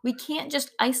 We can't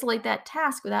just isolate that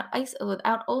task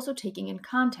without also taking in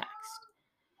context.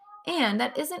 And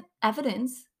that isn't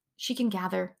evidence she can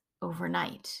gather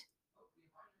overnight.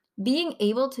 Being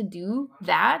able to do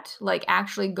that, like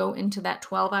actually go into that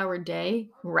 12-hour day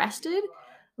rested,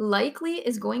 likely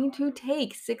is going to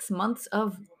take 6 months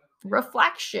of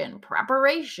reflection,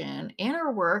 preparation,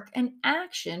 inner work, and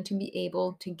action to be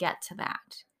able to get to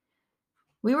that.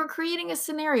 We were creating a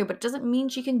scenario, but it doesn't mean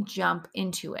she can jump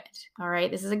into it. All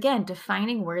right. This is again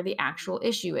defining where the actual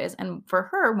issue is. And for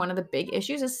her, one of the big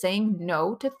issues is saying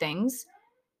no to things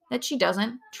that she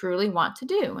doesn't truly want to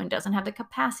do and doesn't have the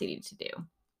capacity to do.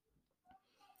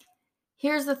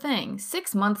 Here's the thing,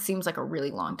 6 months seems like a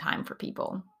really long time for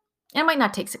people. It might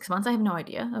not take 6 months. I have no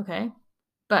idea. Okay.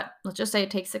 But let's just say it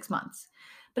takes 6 months.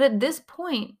 But at this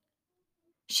point,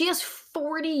 she has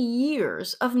 40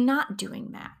 years of not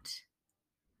doing that.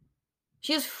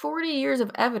 She has 40 years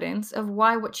of evidence of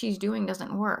why what she's doing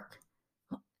doesn't work.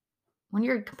 When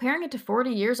you're comparing it to 40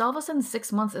 years, all of a sudden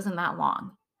 6 months isn't that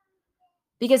long.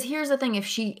 Because here's the thing, if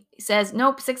she says,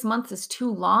 nope, 6 months is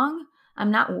too long,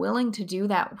 I'm not willing to do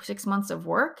that 6 months of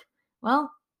work,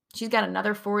 well, she's got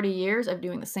another 40 years of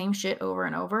doing the same shit over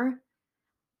and over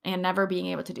and never being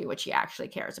able to do what she actually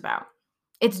cares about.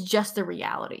 It's just the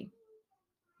reality.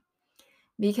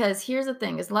 Because here's the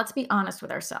thing is, let's be honest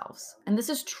with ourselves. And this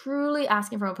is truly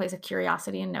asking from a place of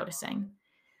curiosity and noticing.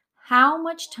 How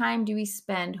much time do we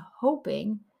spend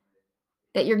hoping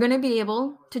that you're going to be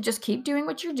able to just keep doing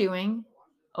what you're doing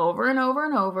over and over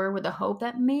and over with the hope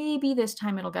that maybe this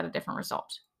time it'll get a different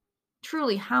result?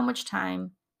 Truly, how much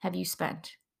time have you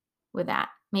spent with that?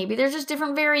 Maybe there's just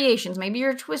different variations. Maybe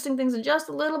you're twisting things in just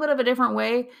a little bit of a different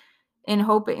way in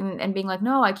hoping and being like,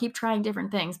 no, I keep trying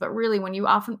different things. But really, when you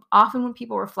often when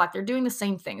people reflect, they're doing the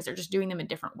same things. They're just doing them in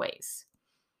different ways,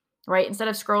 right? Instead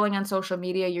of scrolling on social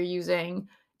media, you're using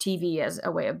TV as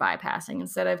a way of bypassing.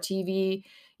 Instead of TV,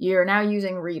 you're now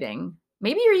using reading.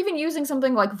 Maybe you're even using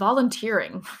something like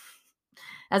volunteering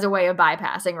as a way of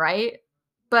bypassing, right?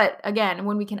 But again,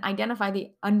 when we can identify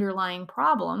the underlying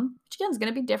problem, which again is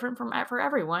going to be different for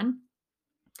everyone,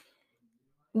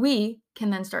 we can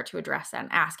then start to address that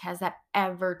and ask, has that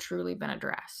ever truly been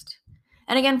addressed?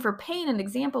 And again, for pain, an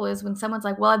example is when someone's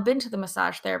like, well, I've been to the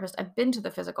massage therapist, I've been to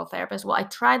the physical therapist, well, I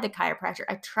tried the chiropractor,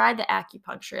 I tried the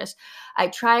acupuncturist, I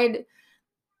tried,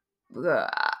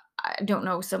 I don't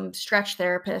know, some stretch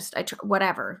therapist,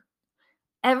 whatever.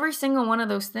 Every single one of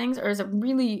those things is a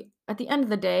really, at the end of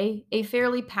the day, a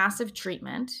fairly passive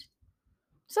treatment.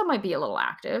 Some might be a little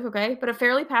active, okay? But a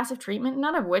fairly passive treatment,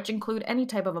 none of which include any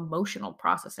type of emotional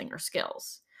processing or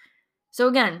skills. So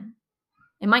again,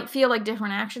 it might feel like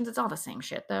different actions. It's all the same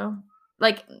shit, though.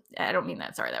 Like, I don't mean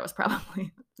that. Sorry, that was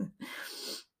probably...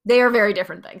 They are very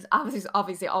different things.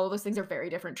 Obviously, all of those things are very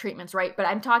different treatments, right? But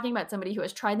I'm talking about somebody who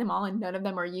has tried them all and none of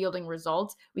them are yielding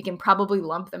results. We can probably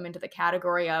lump them into the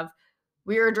category of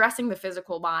we're addressing the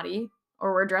physical body,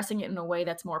 or we're addressing it in a way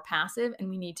that's more passive, and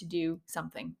we need to do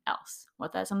something else.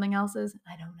 What that something else is,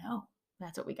 I don't know.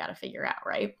 That's what we got to figure out,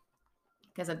 right?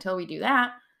 Because until we do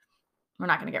that, we're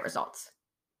not going to get results.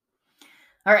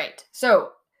 All right.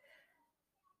 So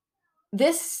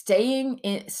this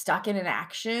stuck in an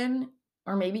action,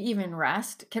 or maybe even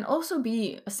rest, can also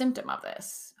be a symptom of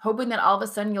this. Hoping that all of a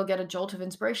sudden you'll get a jolt of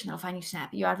inspiration that'll find you,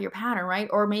 snap you out of your pattern, right?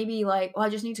 Or maybe like, well, I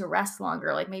just need to rest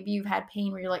longer. Like maybe you've had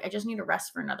pain where you're like, I just need to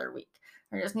rest for another week,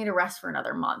 or I just need to rest for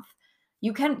another month.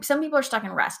 Some people are stuck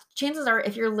in rest. Chances are,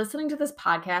 if you're listening to this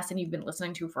podcast and you've been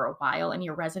listening to for a while and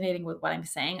you're resonating with what I'm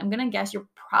saying, I'm going to guess you're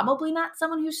probably not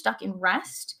someone who's stuck in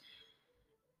rest.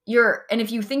 And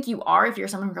if you think you are, if you're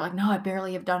someone who's like, no, I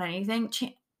barely have done anything.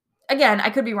 Again, I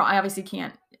could be wrong. I obviously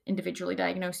can't individually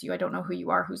diagnose you. I don't know who you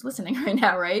are who's listening right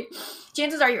now, right?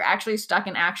 Chances are you're actually stuck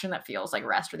in action that feels like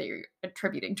rest, or that you're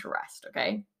attributing to rest,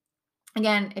 okay?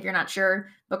 Again, if you're not sure,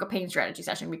 book a pain strategy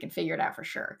session. We can figure it out for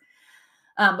sure.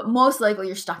 But most likely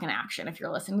you're stuck in action if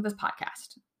you're listening to this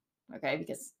podcast. Okay.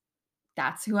 Because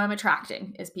that's who I'm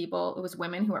attracting is people, it was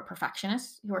women who are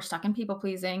perfectionists, who are stuck in people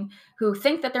pleasing, who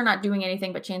think that they're not doing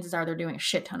anything, but chances are they're doing a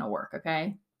shit ton of work.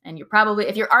 Okay. And you're probably,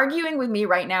 if you're arguing with me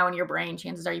right now in your brain,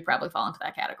 chances are you probably fall into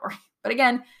that category. But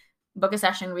again, book a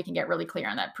session. We can get really clear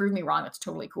on that. Prove me wrong. That's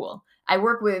totally cool. I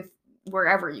work with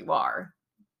wherever you are.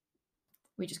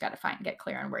 We just got to get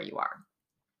clear on where you are.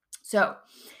 So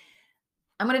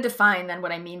I'm going to define then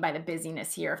what I mean by the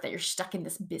busyness here, if that you're stuck in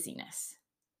this busyness.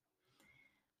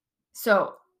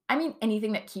 So I mean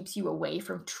anything that keeps you away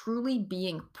from truly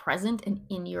being present and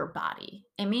in your body.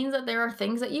 It means that there are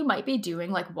things that you might be doing,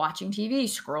 like watching TV,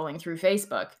 scrolling through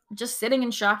Facebook, just sitting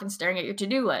in shock and staring at your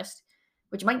to-do list,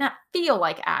 which might not feel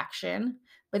like action,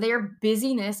 but they are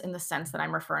busyness in the sense that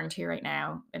I'm referring to right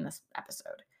now in this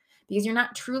episode, because you're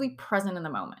not truly present in the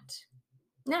moment.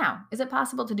 Now, is it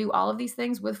possible to do all of these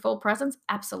things with full presence?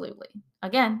 Absolutely.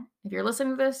 Again, if you're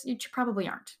listening to this, you probably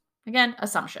aren't. Again,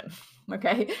 assumption.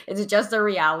 Okay. It's just a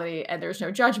reality and there's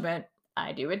no judgment.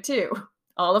 I do it too.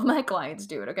 All of my clients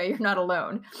do it. Okay. You're not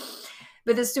alone.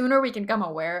 But the sooner we can become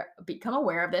aware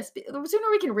of this, the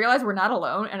sooner we can realize we're not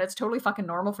alone and it's totally fucking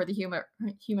normal for the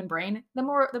human brain,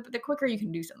 the quicker you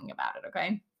can do something about it.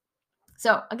 Okay.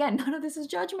 So again, none of this is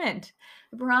judgment.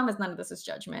 I promise none of this is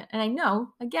judgment. And I know,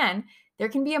 again, there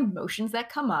can be emotions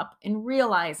that come up in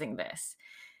realizing this.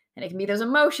 And it can be those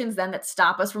emotions then that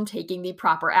stop us from taking the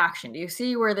proper action. Do you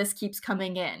see where this keeps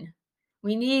coming in?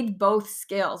 We need both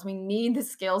skills. We need the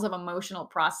skills of emotional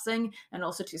processing and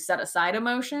also to set aside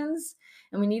emotions.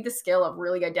 And we need the skill of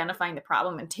really identifying the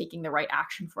problem and taking the right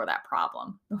action for that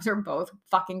problem. Those are both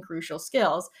fucking crucial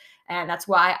skills. And that's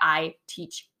why I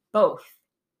teach both.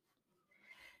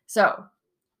 So,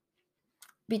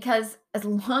 because as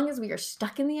long as we are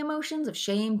stuck in the emotions of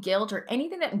shame, guilt, or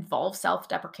anything that involves self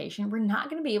deprecation, we're not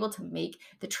going to be able to make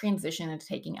the transition into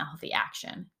taking a healthy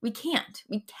action. We can't.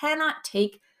 We cannot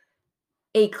take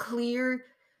a clear,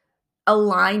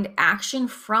 aligned action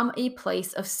from a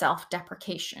place of self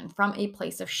deprecation, from a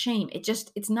place of shame.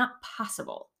 It's not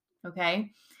possible.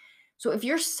 Okay. So if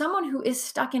you're someone who is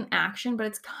stuck in action, but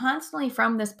it's constantly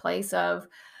from this place of,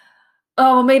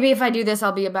 oh, well, maybe if I do this,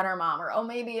 I'll be a better mom. Or, oh,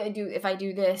 maybe if I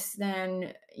do this,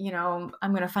 then, I'm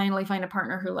going to finally find a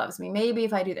partner who loves me. Maybe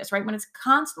if I do this, right? When it's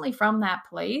constantly from that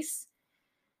place,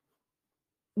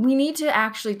 we need to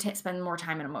actually spend more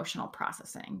time in emotional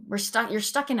processing. You're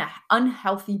stuck in an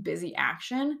unhealthy, busy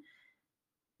action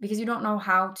because you don't know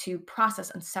how to process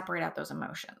and separate out those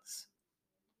emotions.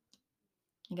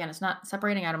 Again, it's not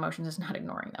separating out emotions, it's not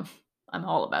ignoring them. I'm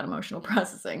all about emotional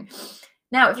processing.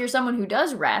 Now, if you're someone who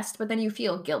does rest, but then you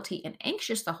feel guilty and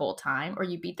anxious the whole time, or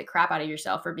you beat the crap out of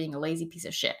yourself for being a lazy piece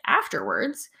of shit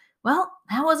afterwards, well,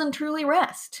 that wasn't truly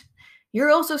rest.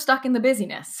 You're also stuck in the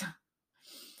busyness.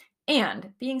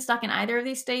 And being stuck in either of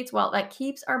these states, well, that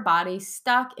keeps our body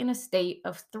stuck in a state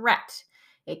of threat.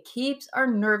 It keeps our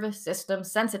nervous system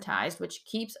sensitized, which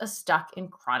keeps us stuck in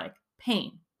chronic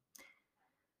pain.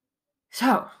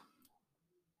 So,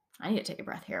 I need to take a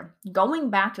breath here.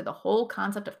 Going back to the whole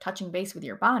concept of touching base with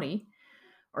your body,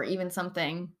 or even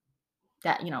something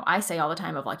that, I say all the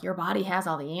time of like, your body has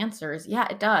all the answers. Yeah,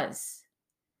 it does.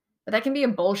 But that can be a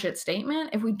bullshit statement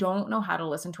if we don't know how to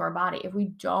listen to our body. If we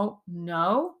don't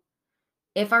know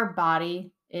if our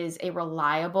body is a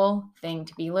reliable thing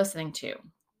to be listening to.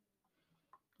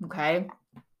 Okay.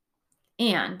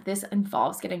 And this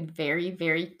involves getting very,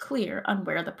 very clear on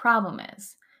where the problem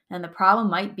is. And the problem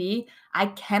might be I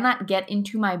cannot get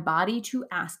into my body to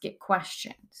ask it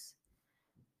questions.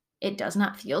 It does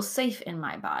not feel safe in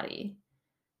my body.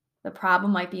 The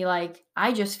problem might be like,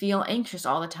 I just feel anxious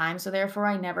all the time, so therefore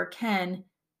I never can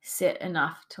sit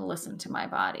enough to listen to my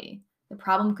body. The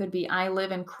problem could be I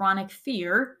live in chronic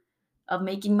fear of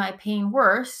making my pain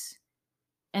worse,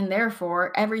 and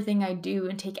therefore everything I do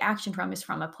and take action from is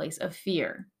from a place of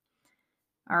fear.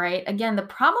 All right. Again, the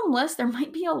problem list, there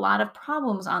might be a lot of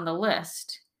problems on the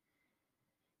list,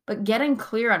 but getting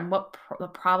clear on what the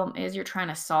problem is you're trying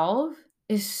to solve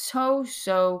is so,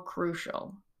 so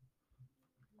crucial.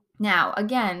 Now,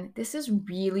 again, this is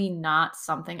really not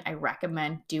something I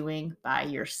recommend doing by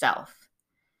yourself.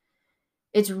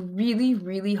 It's really,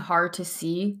 really hard to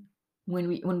see when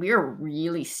we are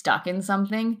really stuck in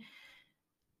something.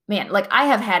 Man, like I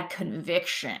have had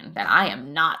conviction that I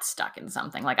am not stuck in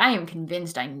something. Like I am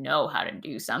convinced I know how to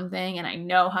do something and I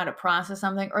know how to process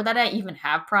something, or that I even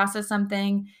have processed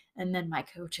something. And then my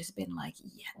coach has been like,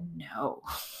 yeah, no.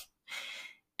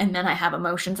 And then I have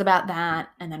emotions about that.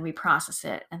 And then we process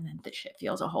it. And then the shit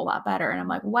feels a whole lot better. And I'm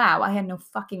like, wow, I had no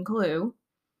fucking clue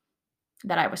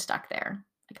that I was stuck there.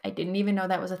 Like, I didn't even know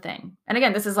that was a thing. And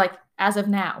again, this is like as of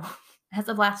now, as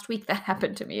of last week, that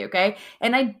happened to me. Okay.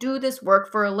 And I do this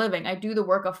work for a living. I do the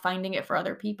work of finding it for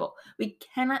other people. We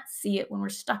cannot see it when we're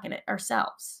stuck in it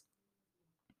ourselves.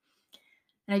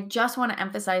 And I just want to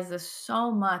emphasize this so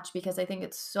much because I think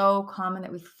it's so common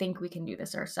that we think we can do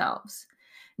this ourselves.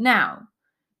 Now,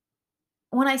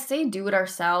 when I say do it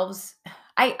ourselves,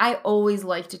 I always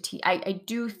like to teach. I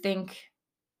do think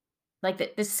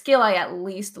like the skill I at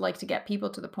least like to get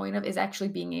people to the point of is actually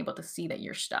being able to see that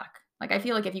you're stuck. Like I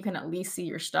feel like if you can at least see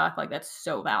you're stuck, like that's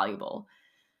so valuable.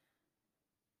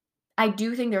 I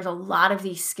do think there's a lot of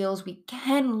these skills we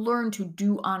can learn to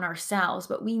do on ourselves,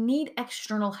 but we need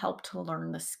external help to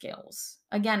learn the skills.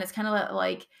 Again, it's kind of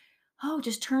like, oh,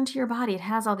 just turn to your body. It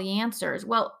has all the answers.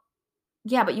 Well,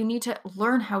 yeah, but you need to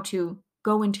learn how to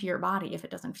go into your body if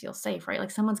it doesn't feel safe, right? Like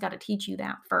someone's got to teach you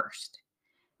that first.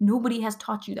 Nobody has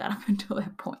taught you that up until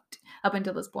that point, up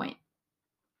until this point.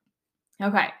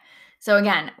 Okay. So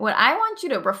again, what I want you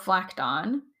to reflect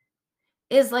on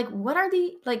is like what are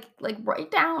the like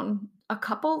write down a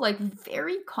couple like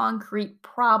very concrete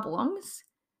problems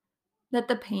that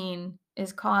the pain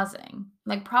is causing.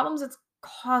 Like problems it's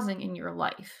causing in your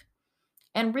life.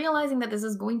 And realizing that this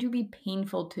is going to be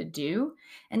painful to do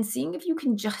and seeing if you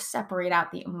can just separate out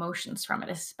the emotions from it,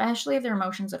 especially if they're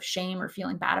emotions of shame or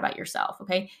feeling bad about yourself.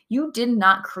 Okay. You did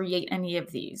not create any of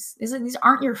these. These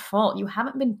aren't your fault. You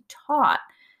haven't been taught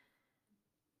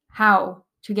how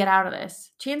to get out of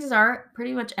this. Chances are,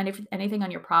 pretty much anything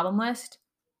on your problem list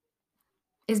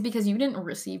is because you didn't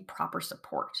receive proper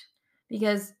support.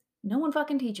 Because no one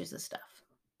fucking teaches this stuff.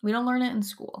 We don't learn it in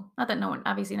school. Not that no one,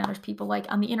 obviously, now there's people like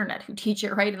on the internet who teach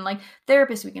it, right? And like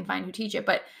therapists we can find who teach it,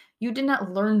 but you did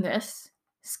not learn this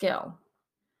skill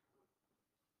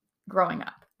growing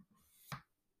up.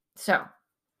 So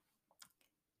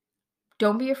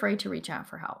don't be afraid to reach out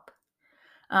for help.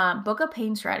 Book a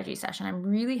pain strategy session. I'm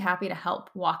really happy to help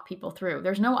walk people through.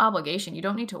 There's no obligation. You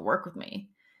don't need to work with me.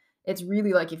 It's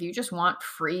really like if you just want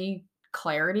free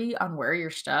clarity on where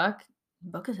you're stuck,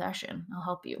 book a session. I'll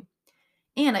help you.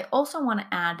 And I also want to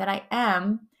add that I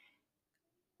am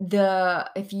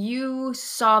if you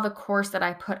saw the course that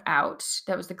I put out,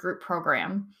 that was the group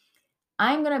program,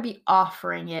 I'm going to be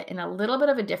offering it in a little bit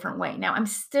of a different way. Now, I'm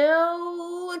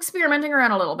still experimenting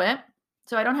around a little bit.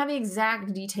 So I don't have the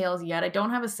exact details yet. I don't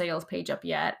have a sales page up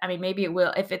yet. I mean, maybe it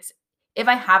will. If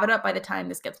I have it up by the time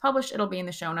this gets published, it'll be in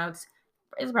the show notes.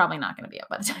 It's probably not going to be up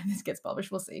by the time this gets published.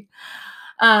 We'll see.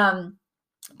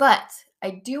 But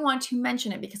I do want to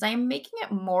mention it because I am making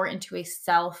it more into a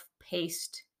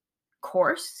self-paced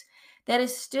course that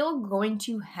is still going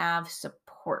to have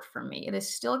support from me. It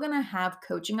is still going to have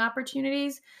coaching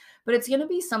opportunities, but it's going to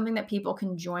be something that people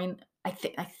can join. I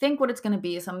think what it's going to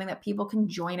be is something that people can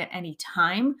join at any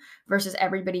time versus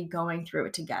everybody going through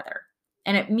it together.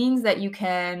 And it means that you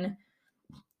can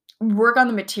work on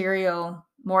the material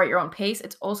more at your own pace.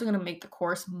 It's also going to make the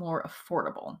course more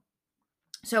affordable.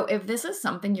 So if this is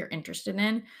something you're interested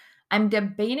in, I'm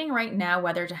debating right now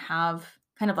whether to have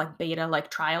kind of like beta,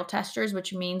 like trial testers,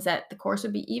 which means that the course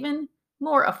would be even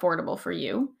more affordable for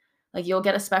you. Like you'll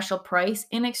get a special price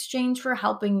in exchange for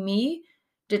helping me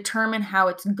determine how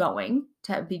it's going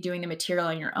to be doing the material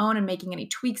on your own and making any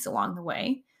tweaks along the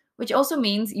way, which also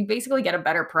means you basically get a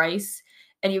better price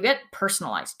and you get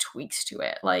personalized tweaks to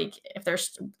it. Like if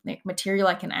there's like material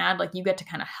I can add, like you get to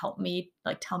kind of help me,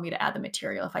 like tell me to add the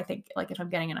material if I think like if I'm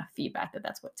getting enough feedback that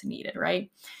that's what's needed, right?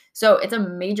 So it's a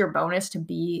major bonus to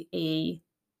be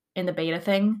in the beta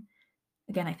thing.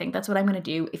 Again, I think that's what I'm going to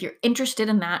do. If you're interested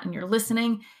in that and you're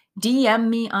listening, DM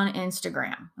me on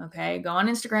Instagram. Okay, go on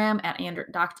Instagram at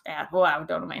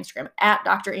don't know my Instagram at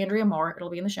Dr. Andrea Moore. It'll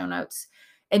be in the show notes.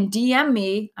 And DM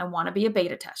me. I want to be a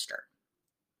beta tester,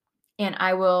 and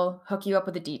I will hook you up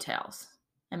with the details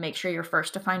and make sure you're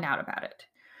first to find out about it.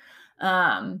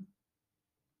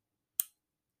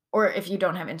 Or if you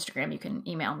don't have Instagram, you can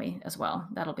email me as well.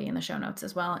 That'll be in the show notes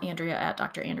as well. Andrea at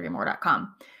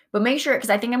drandreamoore.com. But make sure, because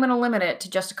I think I'm going to limit it to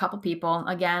just a couple people.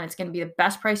 Again, it's going to be the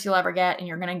best price you'll ever get, and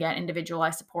you're going to get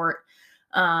individualized support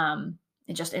and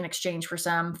just in exchange for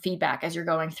some feedback as you're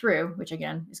going through, which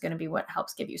again is going to be what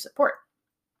helps give you support.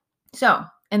 So,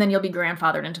 and then you'll be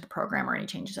grandfathered into the program or any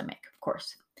changes I make, of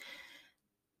course.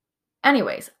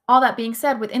 Anyways, all that being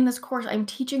said, within this course, I'm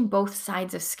teaching both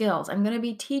sides of skills. I'm going to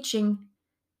be teaching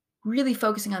really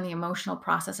focusing on the emotional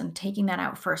process and taking that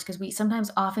out first because we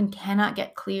sometimes often cannot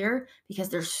get clear because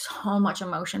there's so much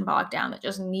emotion bogged down that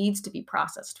just needs to be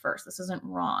processed first. This isn't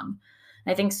wrong.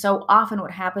 And I think so often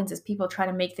what happens is people try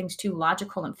to make things too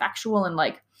logical and factual and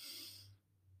like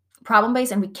problem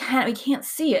based, and we can't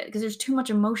see it because there's too much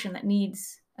emotion that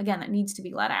needs Again, that needs to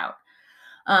be let out.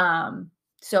 Um,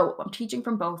 so I'm teaching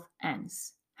from both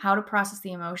ends how to process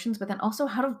the emotions, but then also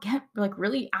how to get like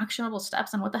really actionable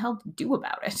steps on what the hell to do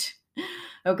about it.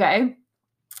 Okay.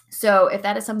 So if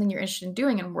that is something you're interested in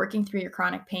doing and working through your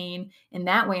chronic pain in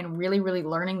that way and really, really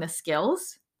learning the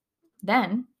skills,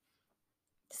 then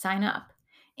sign up.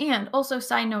 And also,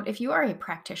 side note, if you are a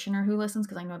practitioner who listens,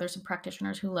 because I know there's some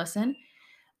practitioners who listen,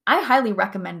 I highly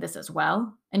recommend this as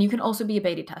well. And you can also be a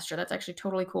beta tester. That's actually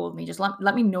totally cool with me. Just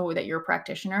let me know that you're a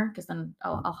practitioner because then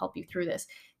I'll help you through this.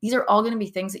 These are all going to be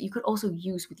things that you could also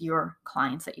use with your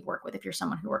clients that you work with if you're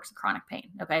someone who works with chronic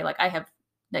pain. Okay.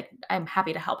 I'm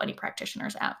happy to help any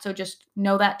practitioners out. So just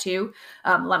know that too.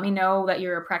 Let me know that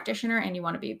you're a practitioner and you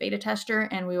want to be a beta tester,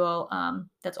 and we will,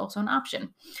 that's also an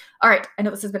option. All right. I know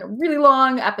this has been a really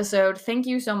long episode. Thank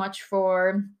you so much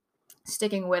for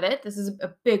sticking with it. This is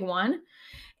a big one.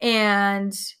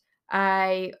 And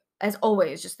I, as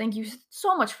always, just thank you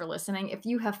so much for listening. If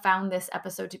you have found this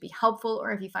episode to be helpful,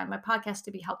 or if you find my podcast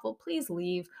to be helpful, please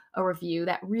leave a review.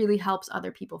 That really helps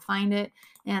other people find it.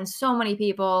 And so many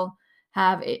people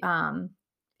have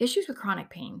issues with chronic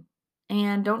pain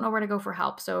and don't know where to go for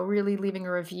help. So really leaving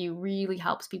a review really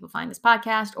helps people find this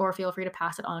podcast, or feel free to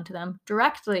pass it on to them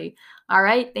directly. All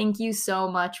right. Thank you so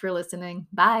much for listening.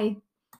 Bye.